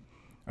stuff.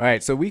 Yeah. All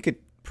right, so we could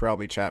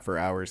probably chat for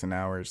hours and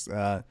hours.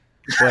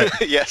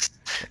 But yes.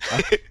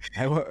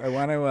 I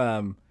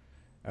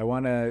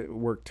want to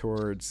work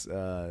towards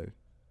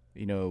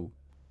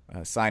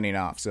signing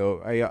off.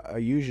 So I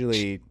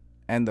usually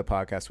end the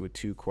podcast with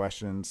 2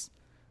 questions.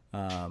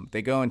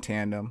 They go in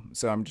tandem,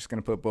 so I'm just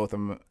going to put both of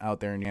them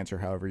out there and answer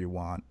however you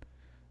want.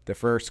 The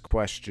first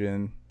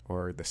question,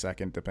 or the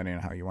second, depending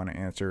on how you want to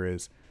answer,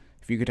 is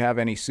if you could have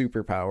any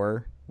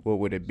superpower, what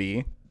would it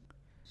be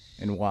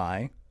and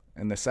why?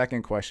 And the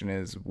second question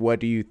is, what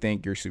do you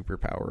think your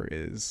superpower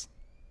is?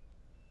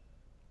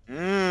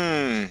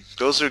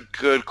 Those are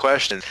good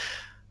questions.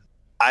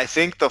 I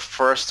think the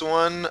first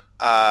one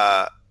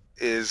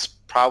is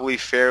probably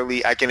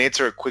fairly, I can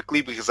answer it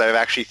quickly because I've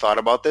actually thought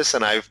about this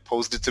and I've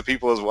posed it to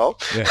people as well.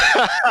 Yeah.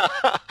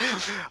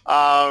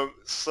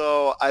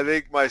 So I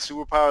think my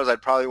superpowers,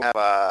 I'd probably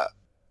have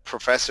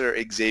Professor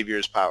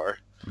Xavier's power.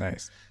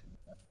 Nice.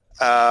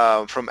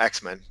 From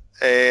X-Men.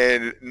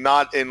 And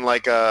not in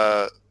like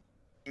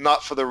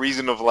not for the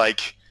reason of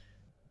like,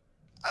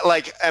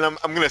 and I'm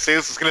gonna say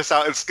this,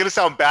 it's gonna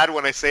sound bad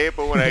when I say it,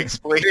 but when I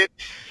explain it,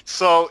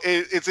 so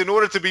it's in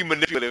order to be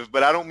manipulative,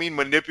 but I don't mean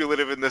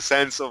manipulative in the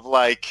sense of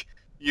like,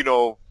 you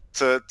know,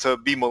 to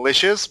be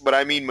malicious, but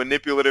I mean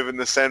manipulative in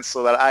the sense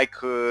so that I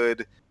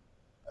could,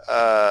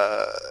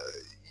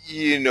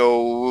 you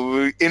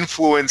know,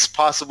 influence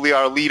possibly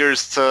our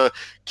leaders to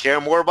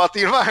care more about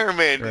the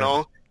environment, Right. you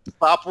know,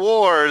 stop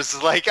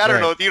wars, like I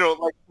don't Right. know, you know,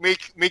 like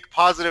make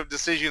positive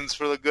decisions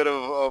for the good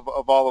of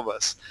all of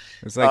us.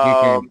 It's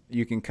like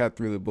you can cut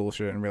through the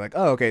bullshit and be like,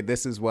 oh, okay,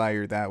 this is why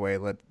you're that way.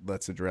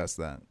 Let's address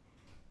that.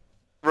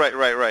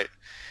 Right.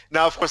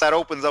 Now, of course, that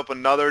opens up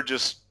another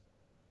just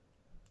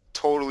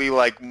totally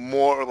like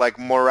more like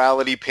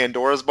morality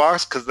Pandora's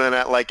box, because then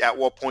at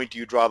what point do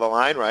you draw the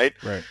line, right?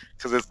 Right.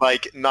 Because it's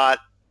like not.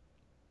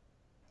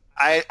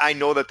 I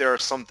know that there are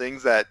some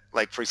things that,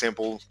 like, for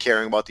example,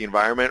 caring about the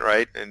environment,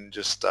 right, and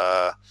just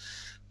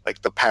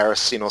like the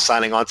Paris, you know,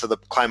 signing on to the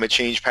climate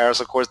change Paris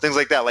Accords, things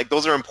like that. Like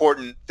those are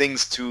important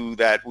things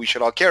that we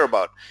should all care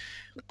about.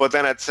 But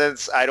then, at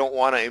sense, I don't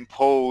want to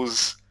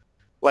impose.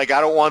 Like,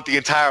 I don't want the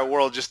entire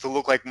world just to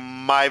look like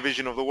my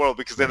vision of the world,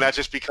 because then that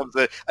just becomes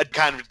a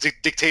kind of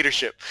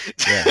dictatorship.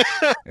 Yeah.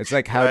 It's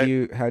like how Right?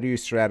 do you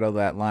straddle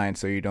that line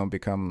so you don't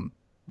become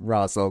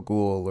Ra's al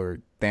Ghul or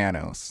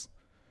Thanos?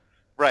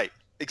 Right.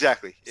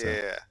 Exactly. So-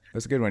 Yeah.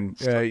 That's a good one.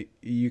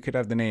 You could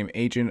have the name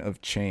Agent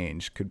of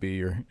Change. Could be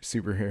your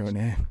superhero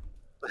name.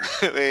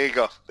 There you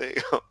go.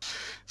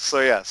 So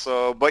yeah.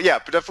 But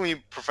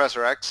definitely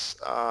Professor X.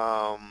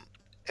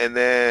 And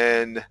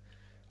then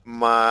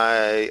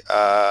my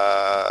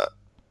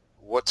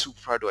what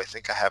superpower do I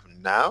think I have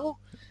now?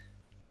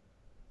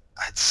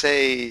 I'd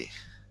say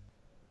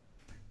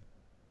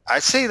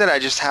that I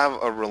just have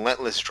a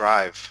relentless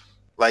drive.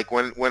 Like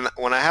when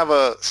I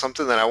have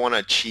something that I want to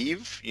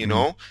achieve, you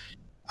know,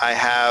 I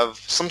have,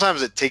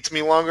 sometimes it takes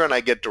me longer and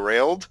I get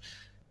derailed,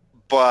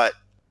 but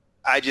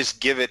I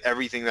just give it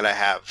everything that I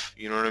have.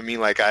 You know what I mean?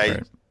 Like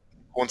Right.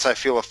 once I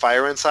feel a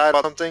fire inside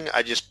about something,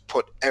 I just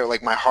put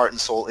like my heart and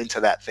soul into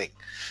that thing,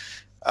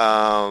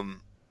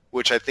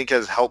 which I think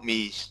has helped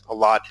me a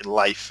lot in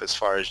life as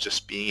far as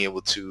just being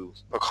able to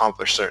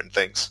accomplish certain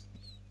things.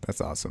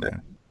 That's awesome,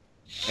 man.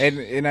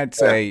 And I'd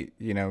say,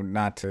 you know,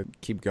 not to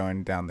keep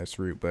going down this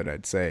route, but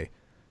I'd say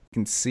you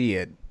can see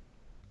it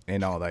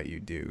in all that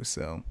you do.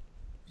 So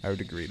I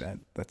would agree that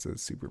that's a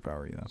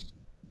superpower, you know.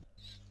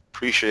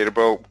 Appreciate it,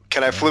 bro.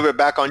 Can I flip it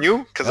back on you?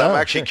 Because I'm Oh,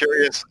 actually sure.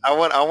 curious. I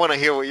want to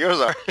hear what yours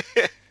are.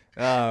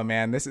 Oh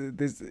man, this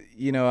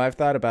you know, I've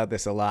thought about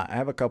this a lot. I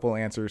have a couple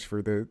answers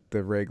for the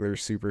regular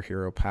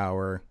superhero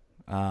power.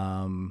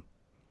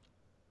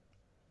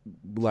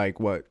 Like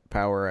what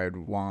power I'd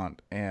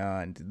want,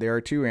 and there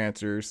are two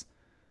answers.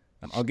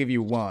 I'll give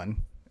you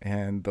one,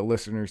 and the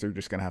listeners are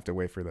just gonna have to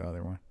wait for the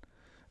other one.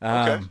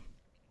 Okay.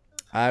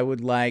 I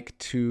would like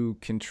to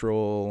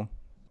control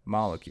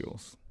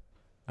molecules,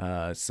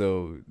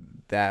 so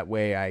that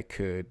way I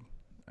could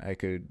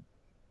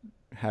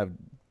have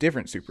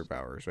different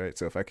superpowers, right?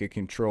 So if I could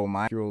control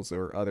molecules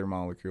or other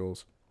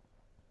molecules,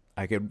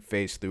 I could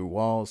phase through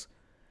walls.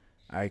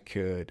 I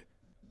could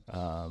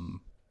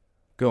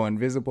go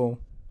invisible.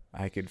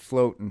 I could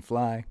float and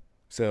fly.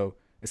 So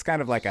it's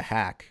kind of like a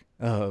hack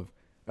of,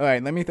 all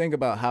right, let me think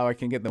about how I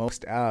can get the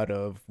most out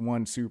of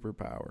one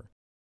superpower.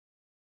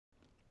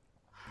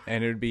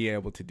 And it would be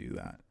able to do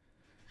that.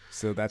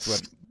 So that's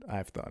what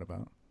I've thought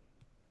about.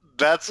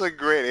 That's a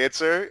great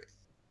answer,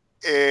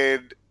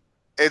 and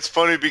it's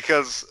funny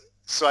because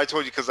I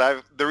told you, because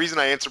the reason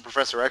I answered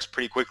Professor X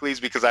pretty quickly is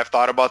because I've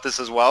thought about this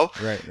as well.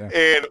 Right. Yeah.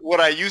 And what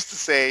I used to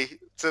say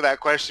to that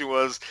question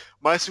was,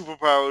 my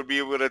superpower would be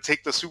able to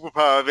take the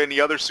superpower of any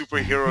other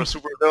superhero or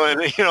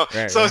supervillain, you know.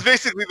 Right, So right. it's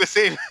basically the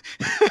same.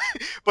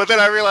 But then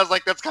I realized,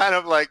 like, that's kind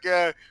of like,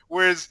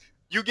 whereas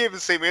you gave the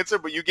same answer,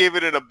 but you gave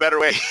it in a better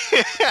way.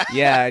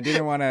 Yeah, I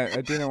didn't want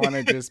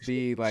to just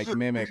be like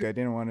mimic. I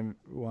didn't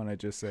want to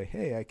just say,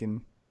 "Hey, I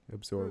can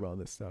absorb all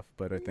this stuff."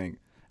 But I think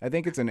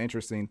it's an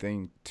interesting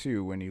thing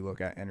too when you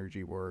look at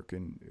energy work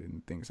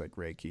and things like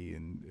Reiki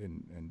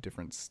and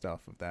different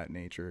stuff of that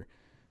nature,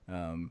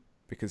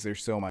 because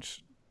there's so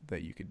much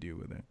that you could do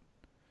with it.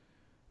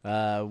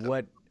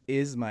 What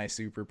is my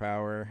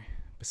superpower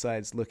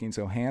besides looking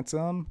so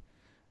handsome?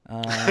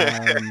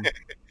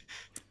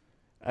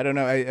 I don't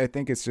know. I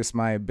think it's just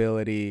my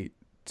ability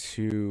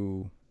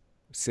to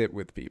sit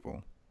with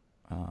people,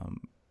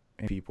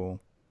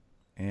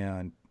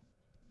 and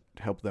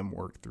help them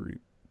work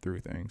through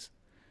things.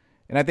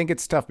 And I think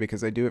it's tough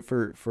because I do it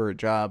for a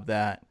job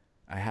that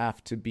I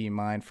have to be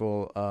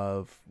mindful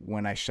of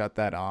when I shut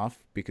that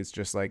off, because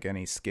just like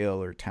any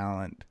skill or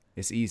talent,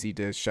 it's easy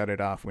to shut it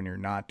off when you're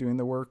not doing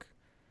the work.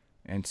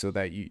 and so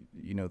that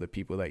the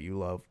people that you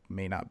love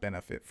may not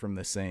benefit from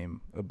the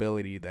same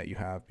ability that you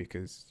have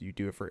because you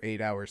do it for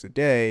 8 hours a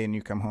day and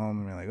you come home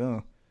and you're like,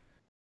 oh,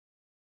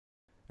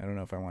 I don't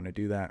know if I want to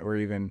do that. Or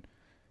even,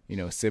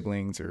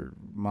 siblings or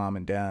mom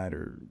and dad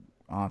or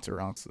aunts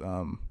or aunts.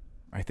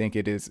 I think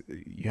you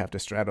have to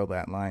straddle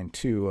that line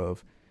too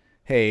of,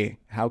 hey,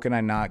 how can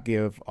I not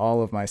give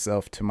all of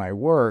myself to my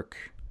work?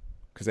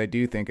 Because I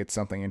do think it's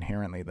something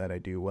inherently that I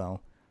do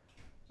well,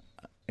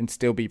 and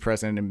still be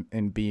present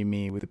and be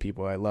me with the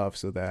people I love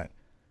so that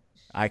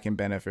I can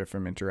benefit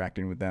from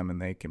interacting with them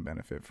and they can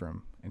benefit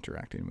from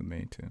interacting with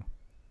me too.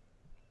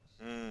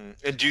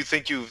 And do you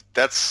think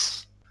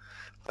that's,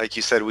 like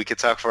you said, we could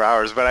talk for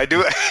hours, but I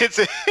do,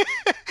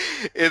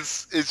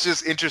 it's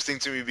just interesting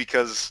to me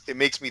because it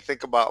makes me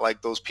think about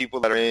like those people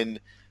that are in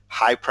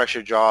high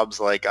pressure jobs,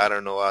 like, I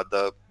don't know,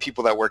 the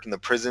people that work in the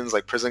prisons,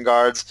 like prison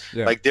guards,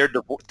 like their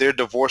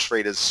divorce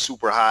rate is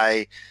super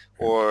high,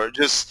 or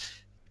just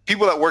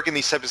people that work in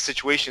these types of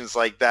situations,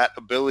 like that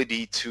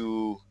ability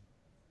to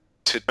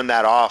turn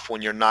that off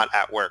when you're not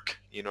at work.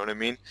 You know what I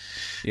mean?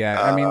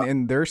 Yeah, I mean,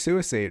 and their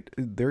suicide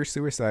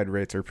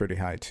rates are pretty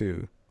high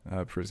too,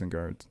 prison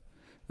guards.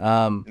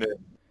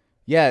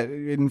 Yeah,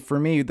 and for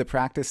me, the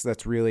practice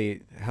that's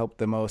really helped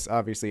the most,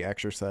 obviously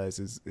exercise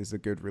is a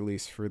good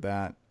release for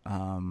that.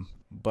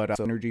 But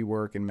energy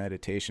work and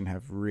meditation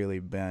have really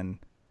been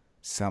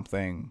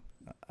something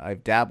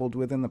I've dabbled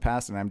with in the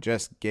past, and I'm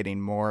just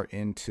getting more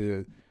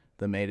into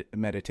the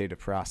meditative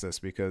process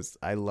because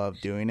I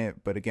love doing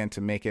it. But again,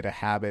 to make it a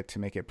habit, to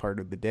make it part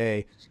of the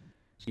day,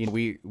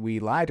 we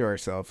lie to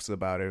ourselves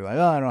about it. Like,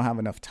 oh, I don't have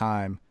enough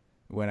time.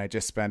 When I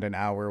just spent an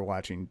hour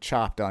watching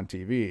Chopped on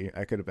TV,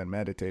 I could have been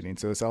meditating.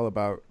 So it's all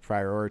about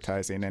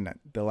prioritizing. And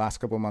the last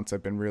couple of months,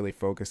 I've been really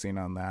focusing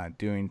on that,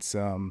 doing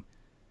some,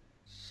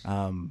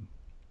 some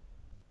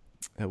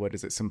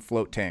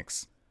float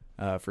tanks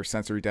for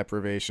sensory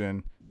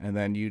deprivation, and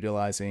then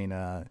utilizing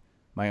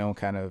my own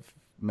kind of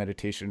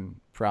meditation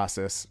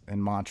process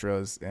and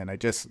mantras. And I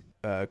just,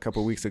 a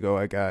couple of weeks ago,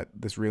 I got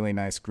this really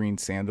nice green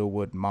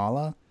sandalwood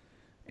mala.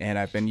 And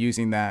I've been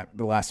using that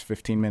the last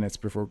 15 minutes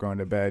before going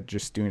to bed,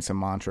 just doing some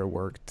mantra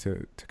work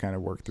to kind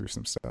of work through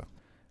some stuff.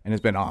 And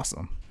it's been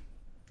awesome.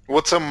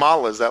 What's a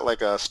mala? Is that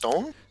like a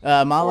stone?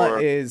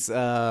 Mala is,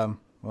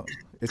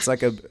 it's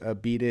like a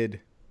beaded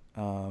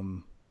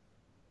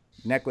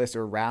necklace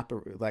or wrap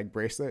or like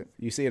bracelet.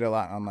 You see it a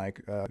lot on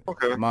like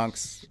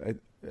monks.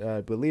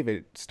 I believe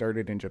it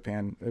started in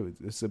Japan.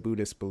 It's a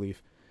Buddhist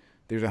belief.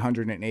 There's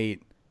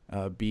 108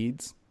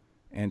 beads.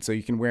 And so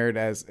you can wear it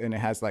and it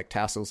has like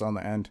tassels on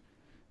the end.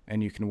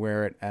 And you can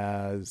wear it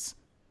as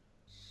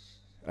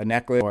a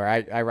necklace, or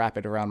I wrap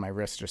it around my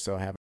wrist just so I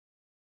have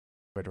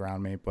it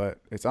around me. But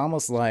it's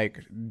almost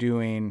like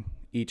doing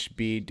each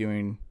bead,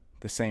 doing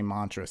the same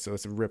mantra. So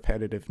it's a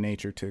repetitive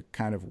nature to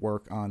kind of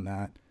work on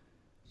that,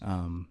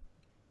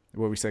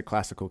 what we say,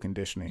 classical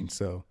conditioning.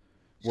 So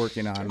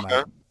working on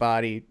my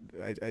body.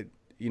 I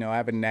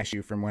have a neck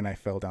issue from when I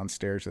fell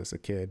downstairs as a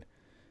kid.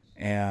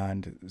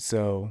 And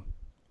so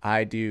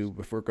I do,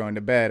 before going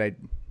to bed,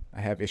 I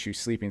have issues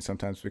sleeping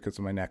sometimes because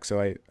of my neck.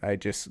 So I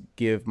just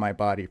give my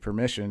body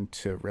permission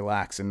to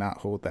relax and not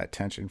hold that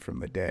tension from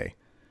the day.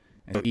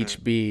 And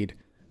each bead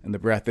and the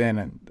breath in,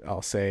 and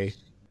I'll say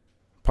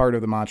part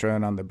of the mantra,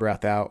 and on the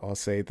breath out, I'll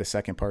say the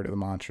second part of the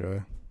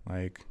mantra.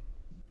 Like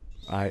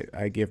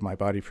I give my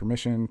body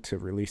permission to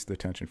release the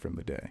tension from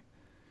the day.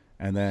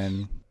 And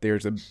then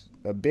there's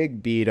a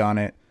big bead on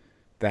it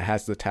that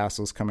has the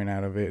tassels coming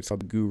out of it. It's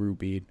called the guru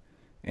bead.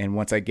 And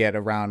once I get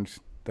around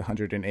the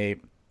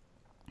 108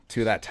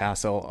 to that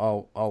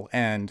tassel, I'll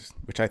end,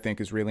 which I think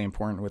is really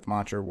important with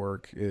mantra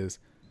work, is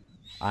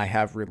I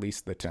have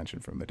released the tension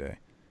from the day.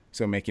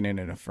 So making it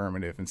an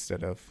affirmative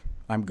instead of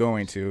I'm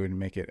going to, and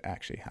make it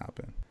actually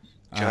happen.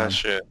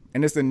 Gotcha.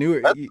 And it's a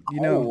newer,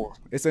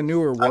 it's a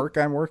newer work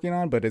I'm working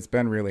on, but it's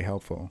been really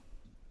helpful.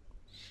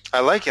 I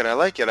like it.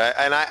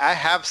 I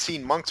have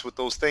seen monks with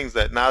those things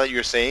that, now that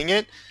you're saying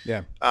it,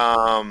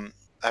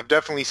 I've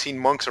definitely seen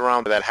monks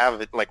around that have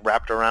it like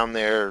wrapped around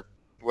their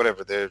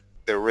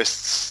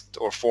wrists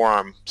or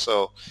forearm.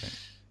 So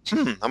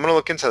I'm gonna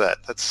look into that.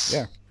 That's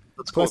cool.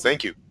 Plus,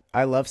 thank you.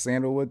 I love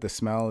sandalwood. The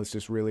smell is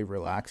just really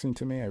relaxing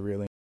to me. I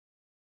really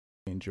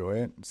enjoy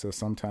it. So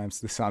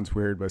sometimes, this sounds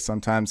weird, but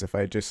sometimes if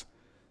I just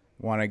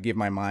want to give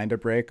my mind a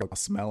break, I'll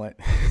smell it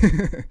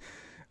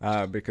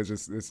because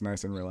it's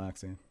nice and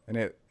relaxing. And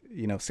it,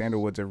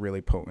 sandalwood's a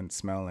really potent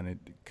smell, and it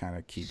kind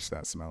of keeps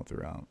that smell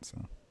throughout. So.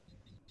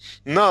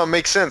 No, it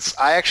makes sense.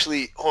 I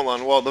actually, hold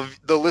on. Well,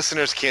 the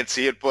listeners can't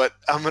see it, but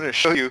I'm going to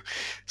show you.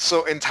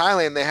 So in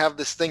Thailand, they have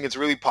this thing. It's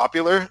really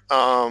popular.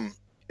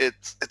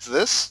 It's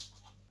this.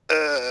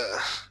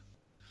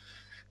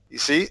 You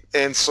see?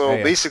 And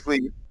so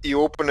basically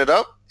you open it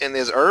up and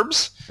there's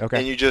herbs. Okay.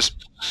 And you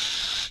just,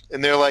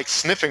 and they're like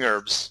sniffing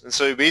herbs. And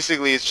so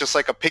basically it's just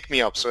like a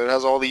pick-me-up. So it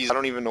has all these, I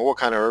don't even know what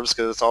kind of herbs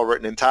because it's all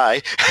written in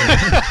Thai.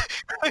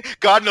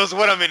 God knows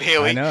what I'm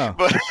inhaling. I know.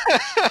 But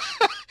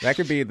that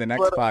could be the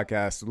next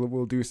podcast.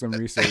 We'll do some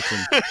research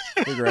and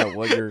figure out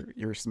what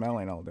you're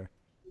smelling all day.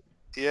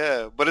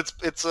 Yeah, but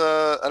it's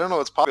I don't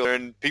know, it's popular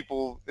and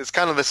people. It's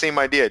kind of the same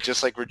idea. It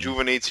just like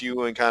rejuvenates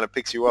you and kind of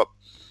picks you up.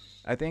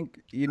 I think,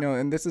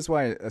 and this is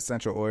why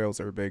essential oils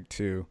are big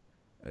too,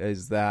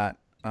 is that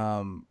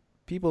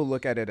people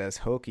look at it as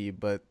hokey,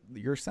 but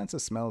your sense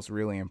of smell is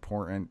really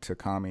important to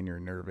calming your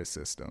nervous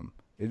system.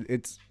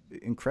 It's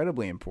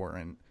incredibly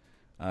important,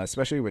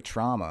 especially with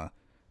trauma,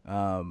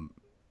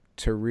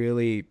 to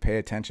really pay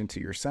attention to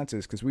your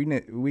senses, because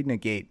we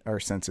negate our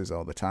senses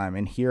all the time.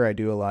 And here I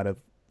do a lot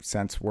of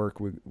sense work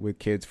with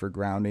kids for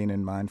grounding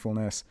and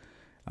mindfulness.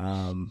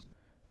 And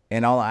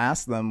I'll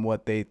ask them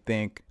what they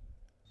think,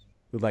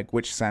 like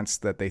which sense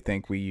that they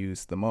think we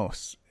use the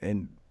most.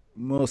 And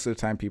most of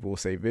the time people will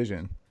say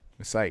vision,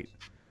 sight.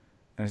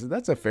 And I said,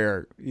 that's a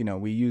fair,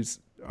 we use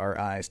our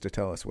eyes to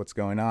tell us what's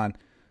going on.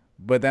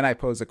 But then I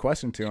pose a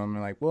question to them,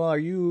 and like, well, are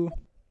you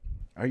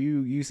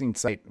using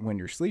sight when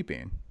you're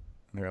sleeping?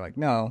 And they're like,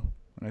 no.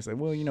 And I said,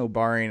 well,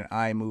 barring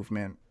eye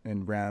movement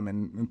and REM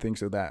and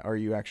things like that, are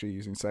you actually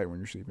using sight when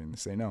you're sleeping? They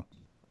say no.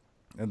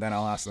 And then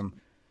I'll ask them,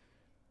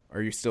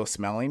 are you still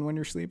smelling when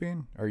you're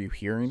sleeping? Are you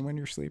hearing when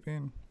you're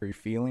sleeping? Are you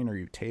feeling? Are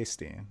you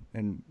tasting?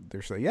 And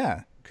they're like,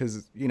 yeah,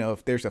 because,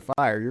 if there's a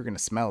fire, you're going to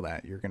smell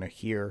that. You're going to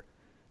hear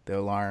the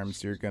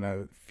alarms. You're going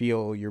to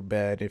feel your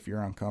bed if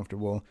you're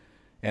uncomfortable.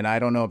 And I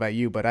don't know about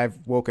you, but I've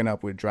woken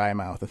up with dry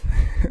mouth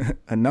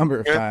a number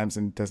of times,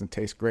 and it doesn't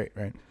taste great,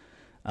 right?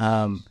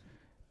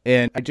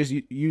 And I just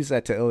use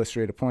that to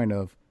illustrate a point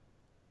of,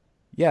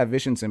 yeah,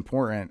 vision's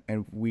important,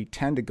 and we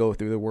tend to go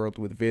through the world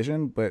with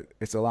vision, but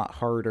it's a lot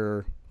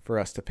harder for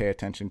us to pay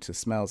attention to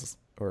smells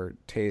or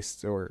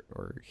tastes or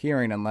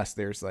hearing unless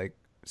there's like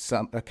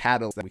a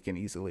catalyst that we can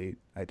easily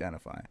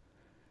identify.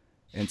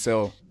 And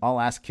so I'll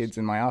ask kids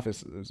in my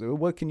office,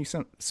 what can you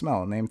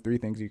smell? Name 3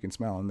 things you can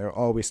smell. And they'll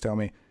always tell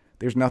me,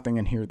 there's nothing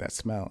in here that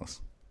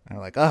smells. And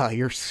I'm like,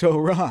 you're so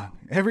wrong.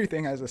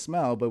 Everything has a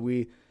smell, but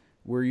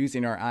we're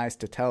using our eyes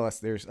to tell us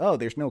there's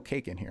no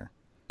cake in here.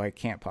 I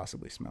can't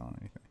possibly smell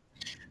anything.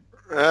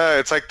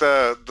 It's like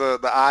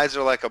the eyes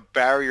are like a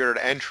barrier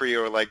to entry,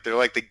 or like they're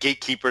like the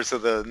gatekeepers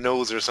of the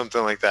nose or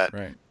something like that.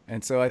 Right.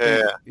 And so I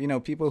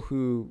think, people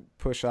who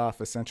push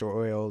off essential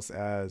oils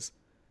as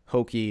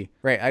hokey,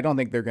 right, I don't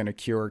think they're going to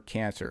cure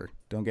cancer.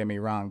 Don't get me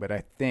wrong, but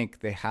I think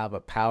they have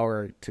a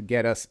power to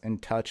get us in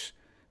touch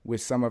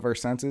with some of our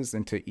senses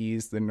and to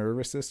ease the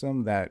nervous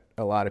system that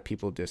a lot of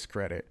people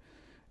discredit.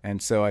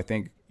 And so I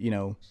think,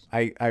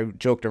 I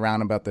joked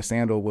around about the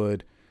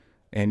sandalwood,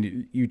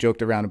 and you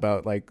joked around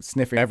about like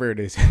sniffing whatever it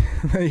is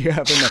you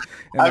have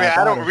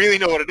I don't really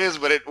know what it is,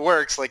 but it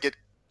works. Like, it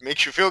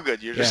makes you feel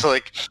good. You're just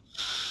like.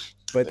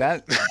 But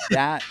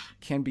that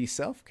can be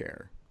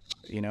self-care,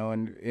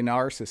 and in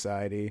our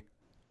society,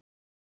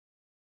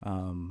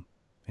 in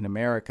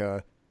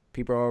America,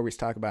 people always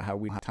talk about how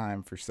we have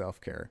time for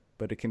self-care,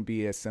 but it can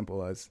be as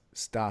simple as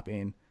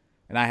stopping.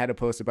 And I had a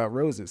post about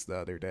roses the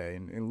other day,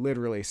 and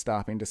literally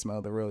stopping to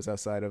smell the rose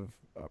outside of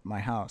my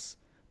house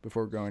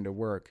before going to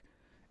work.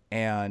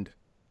 And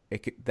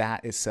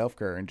that is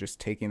self-care, and just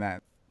taking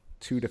that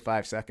 2 to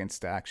 5 seconds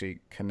to actually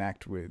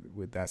connect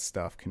with that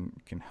stuff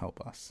can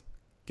help us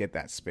get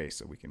that space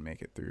so we can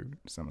make it through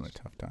some of the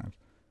tough times.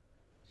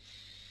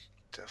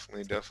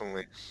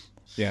 Definitely.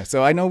 Yeah.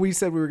 So I know we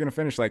said we were going to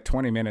finish like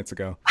 20 minutes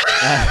ago.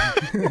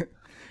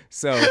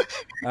 So,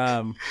 we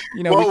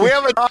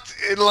haven't talked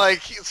in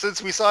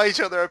since we saw each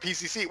other at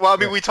PCC. Well, I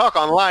mean, we talk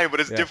online, but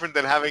it's different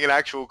than having an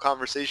actual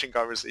conversation.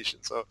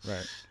 So,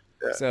 right.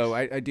 Yeah. So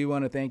I do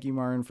want to thank you,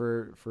 Martin,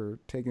 for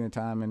taking the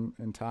time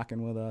and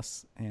talking with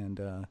us. And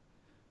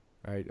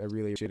I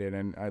really appreciate it.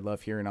 And I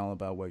love hearing all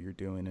about what you're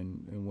doing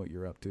and what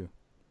you're up to.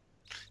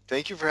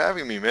 Thank you for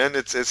having me, man.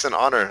 It's an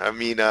honor. I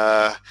mean,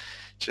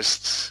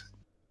 it's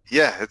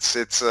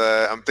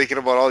I'm thinking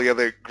about all the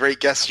other great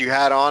guests you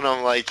had on.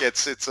 I'm like,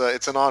 it's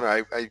an honor.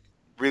 I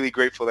really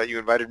grateful that you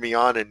invited me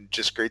on, and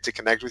just great to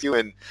connect with you.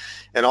 And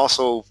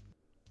also,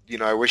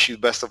 I wish you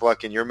the best of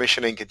luck in your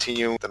mission and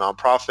continue with the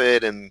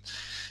nonprofit and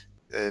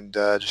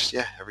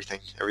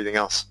everything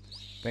else.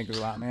 Thank you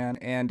a lot, man.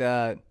 And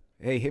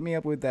hey, hit me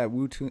up with that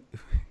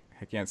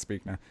I can't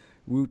speak now.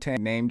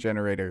 Wu-Tang name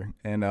generator,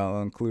 and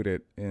I'll include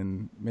it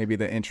in maybe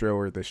the intro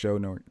or the show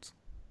notes.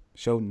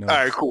 All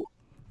right, cool.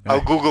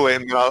 I'll Google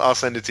it and I'll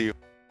send it to you.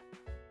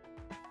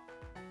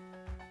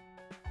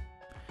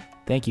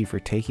 Thank you for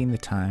taking the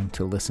time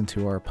to listen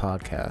to our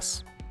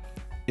podcast.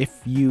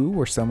 If you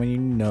or someone you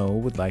know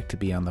would like to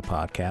be on the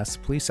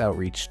podcast, please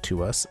outreach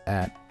to us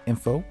at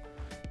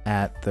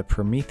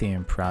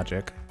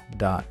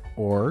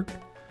info@theprometheanproject.org.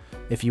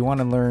 If you want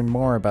to learn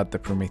more about the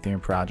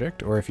Promethean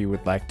Project, or if you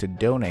would like to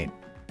donate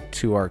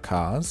to our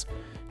cause,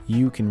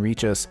 you can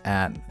reach us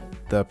at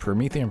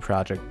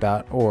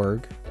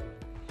theprometheanproject.org.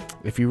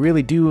 If you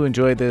really do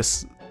enjoy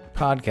this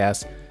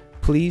podcast,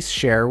 please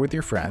share with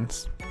your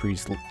friends.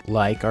 Please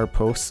like our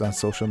posts on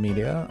social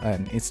media,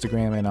 on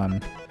Instagram and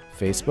on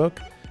Facebook.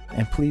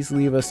 And please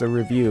leave us a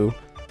review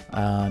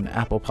on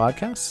Apple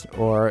Podcasts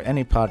or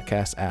any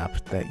podcast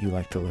app that you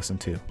like to listen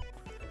to.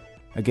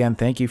 Again,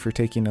 thank you for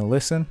taking a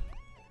listen.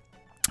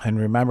 And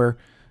remember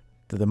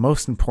that the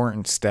most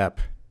important step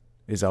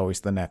is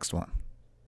always the next one.